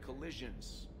mid-air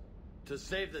collisions. To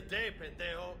save the day,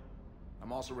 pendejo.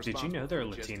 I'm also Did responsible you know they're for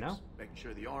logistics, Latino? making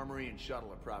sure the armory and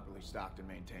shuttle are properly stocked and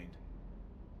maintained.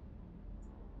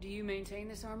 Do you maintain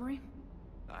this armory?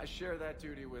 I share that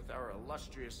duty with our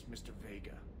illustrious Mr.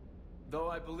 Vega. Though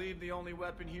I believe the only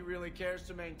weapon he really cares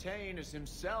to maintain is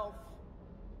himself.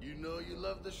 You know you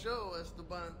love the show,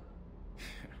 Esteban.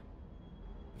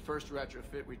 The first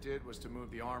retrofit we did was to move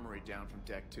the armory down from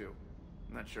Deck 2.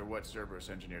 I'm not sure what Cerberus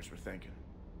engineers were thinking.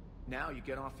 Now you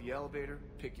get off the elevator,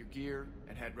 pick your gear,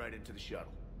 and head right into the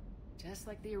shuttle. Just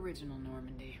like the original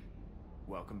Normandy.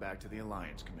 Welcome back to the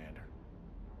Alliance, Commander.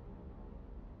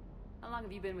 How long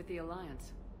have you been with the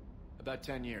Alliance? About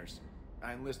 10 years.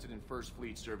 I enlisted in First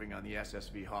Fleet serving on the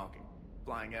SSV Hawking,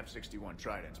 flying F-61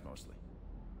 Tridents mostly.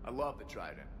 I love the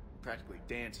Trident, practically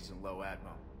dances in low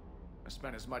atmo. I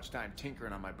spent as much time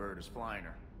tinkering on my bird as flying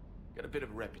her. Got a bit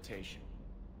of a reputation.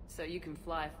 So you can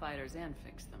fly fighters and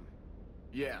fix them?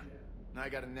 Yeah, and I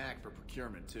got a knack for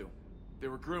procurement too. They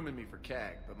were grooming me for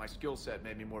CAG, but my skill set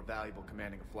made me more valuable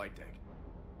commanding a flight deck.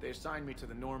 They assigned me to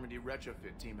the Normandy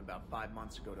retrofit team about 5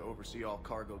 months ago to oversee all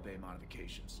cargo bay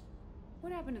modifications.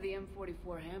 What happened to the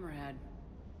M44 Hammerhead?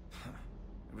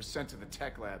 It was sent to the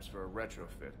tech labs for a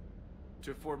retrofit.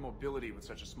 To afford mobility with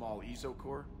such a small ESO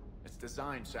core, its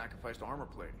design sacrificed armor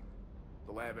plating.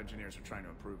 The lab engineers are trying to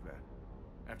improve that.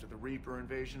 After the Reaper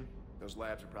invasion, those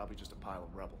labs are probably just a pile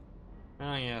of rubble.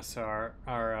 Oh yes, our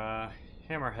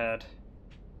Hammerhead.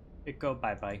 It go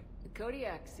bye-bye. The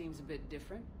Kodiak seems a bit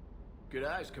different. Good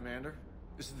eyes, Commander.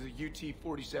 This is the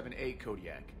UT-47A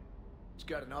Kodiak. It's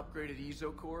got an upgraded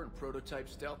ESO core and prototype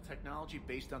stealth technology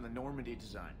based on the Normandy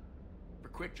design. For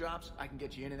quick drops, I can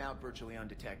get you in and out virtually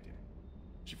undetected.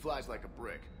 She flies like a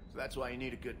brick, so that's why you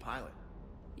need a good pilot.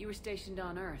 You were stationed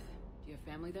on Earth. Do you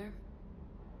have family there?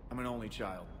 I'm an only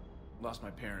child. Lost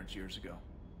my parents years ago.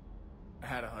 I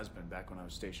had a husband back when I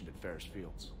was stationed at Ferris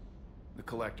Fields. The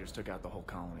collectors took out the whole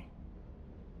colony.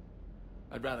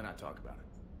 I'd rather not talk about it.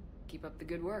 Keep up the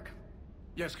good work.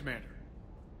 Yes, Commander.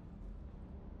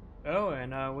 Oh,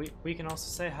 and we can also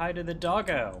say hi to the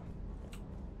doggo.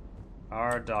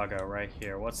 Our doggo right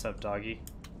here. What's up, doggy?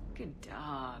 Good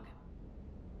dog.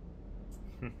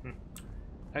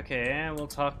 Okay, and we'll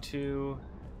talk to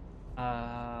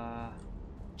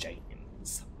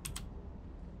James.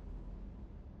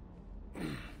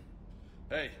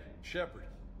 Hey, Shepard.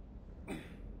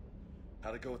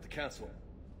 How'd it go with the council?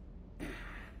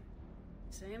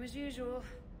 Same as usual.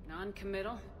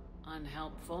 Non-committal.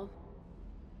 Unhelpful.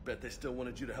 Bet they still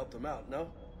wanted you to help them out,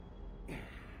 no?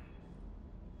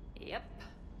 Yep.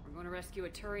 We're going to rescue a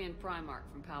Turian Primarch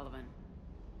from Palaven.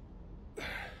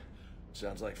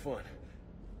 Sounds like fun.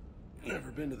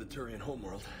 Never been to the Turian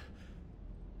homeworld.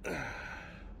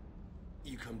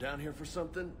 You come down here for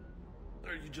something?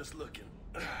 Or are you just looking?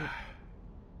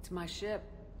 It's my ship.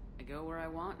 I go where I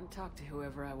want and talk to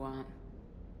whoever I want.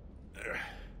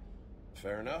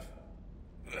 Fair enough.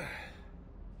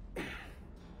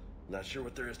 Not sure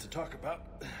what there is to talk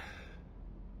about.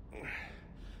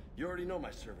 You already know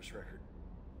my service record.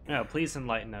 No, please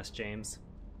enlighten us, James.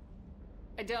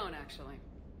 I don't, actually.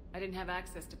 I didn't have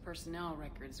access to personnel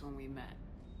records when we met.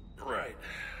 Right.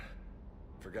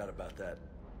 Forgot about that.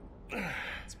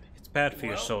 It's bad for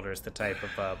your shoulders, the type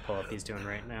of pull-up he's doing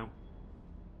right now.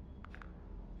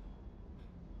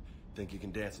 Think you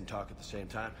can dance and talk at the same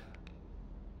time?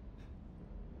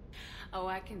 Oh,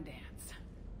 I can dance.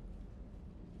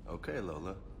 Okay,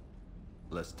 Lola.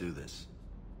 Let's do this.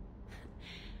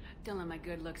 Don't let my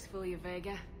good looks fool you,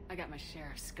 Vega. I got my share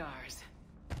of scars.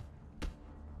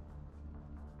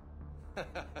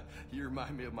 You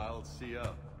remind me of my old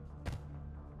CO.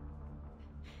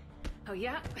 Oh,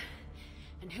 yeah?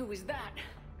 And who was that?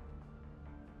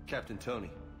 Captain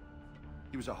Tony.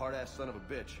 He was a hard-ass son of a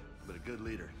bitch, but a good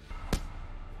leader.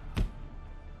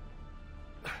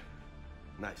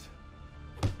 Nice.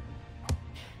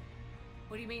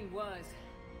 What do you mean, was?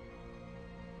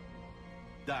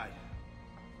 Died.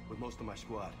 With most of my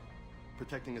squad.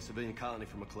 Protecting a civilian colony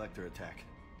from a collector attack.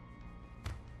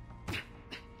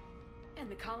 And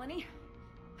the colony?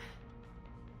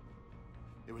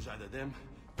 It was either them,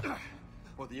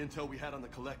 or the intel we had on the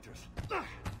collectors.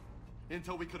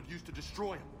 Intel we could have used to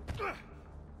destroy them.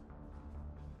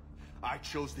 I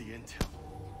chose the intel.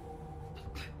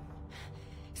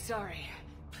 Sorry.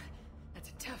 That's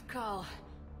a tough call.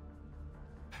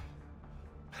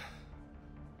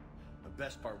 The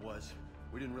best part was,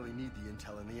 we didn't really need the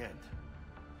intel in the end.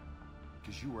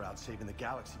 Because you were out saving the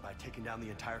galaxy by taking down the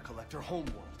entire collector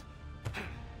homeworld.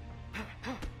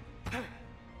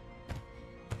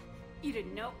 You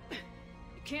didn't know.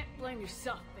 You can't blame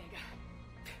yourself, Vega.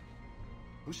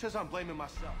 Who says I'm blaming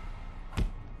myself?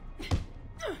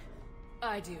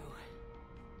 I do.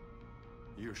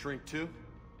 You a shrink too?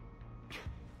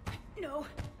 No,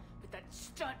 but that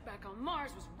stunt back on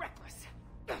Mars was reckless.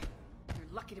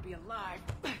 You're lucky to be alive.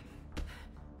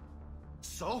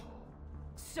 So?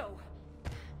 So,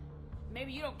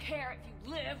 maybe you don't care if you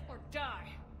live or die.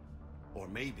 Or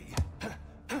maybe...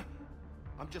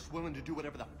 I'm just willing to do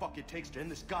whatever the fuck it takes to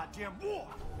end this goddamn war!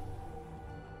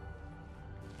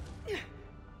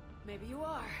 Maybe you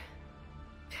are.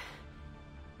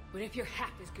 But if you're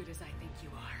half as good as I think you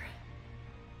are,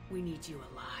 we need you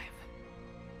alive.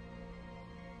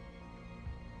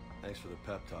 Thanks for the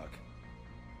pep talk.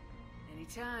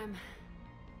 Anytime.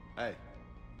 Hey.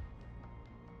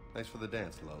 Thanks for the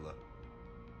dance, Lola.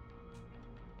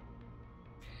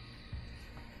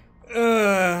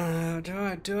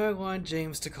 Do I want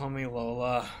James to call me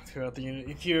Lola throughout the unit?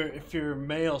 If you're a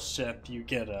male ship, you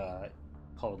get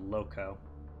called Loco.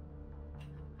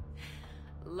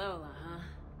 Lola, huh?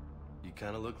 You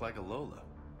kind of look like a Lola.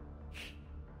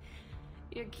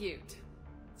 You're cute,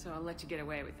 so I'll let you get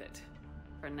away with it.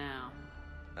 For now.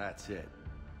 That's it.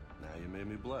 Now you made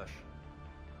me blush.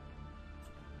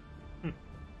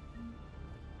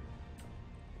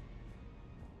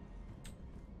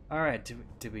 All right,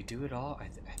 did we do it all? I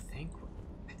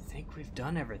think we've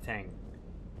done everything.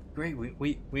 Great,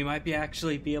 we might be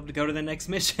actually be able to go to the next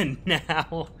mission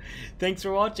now. Thanks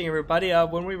for watching, everybody.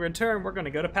 When we return, we're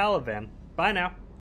gonna go to Palavan. Bye now.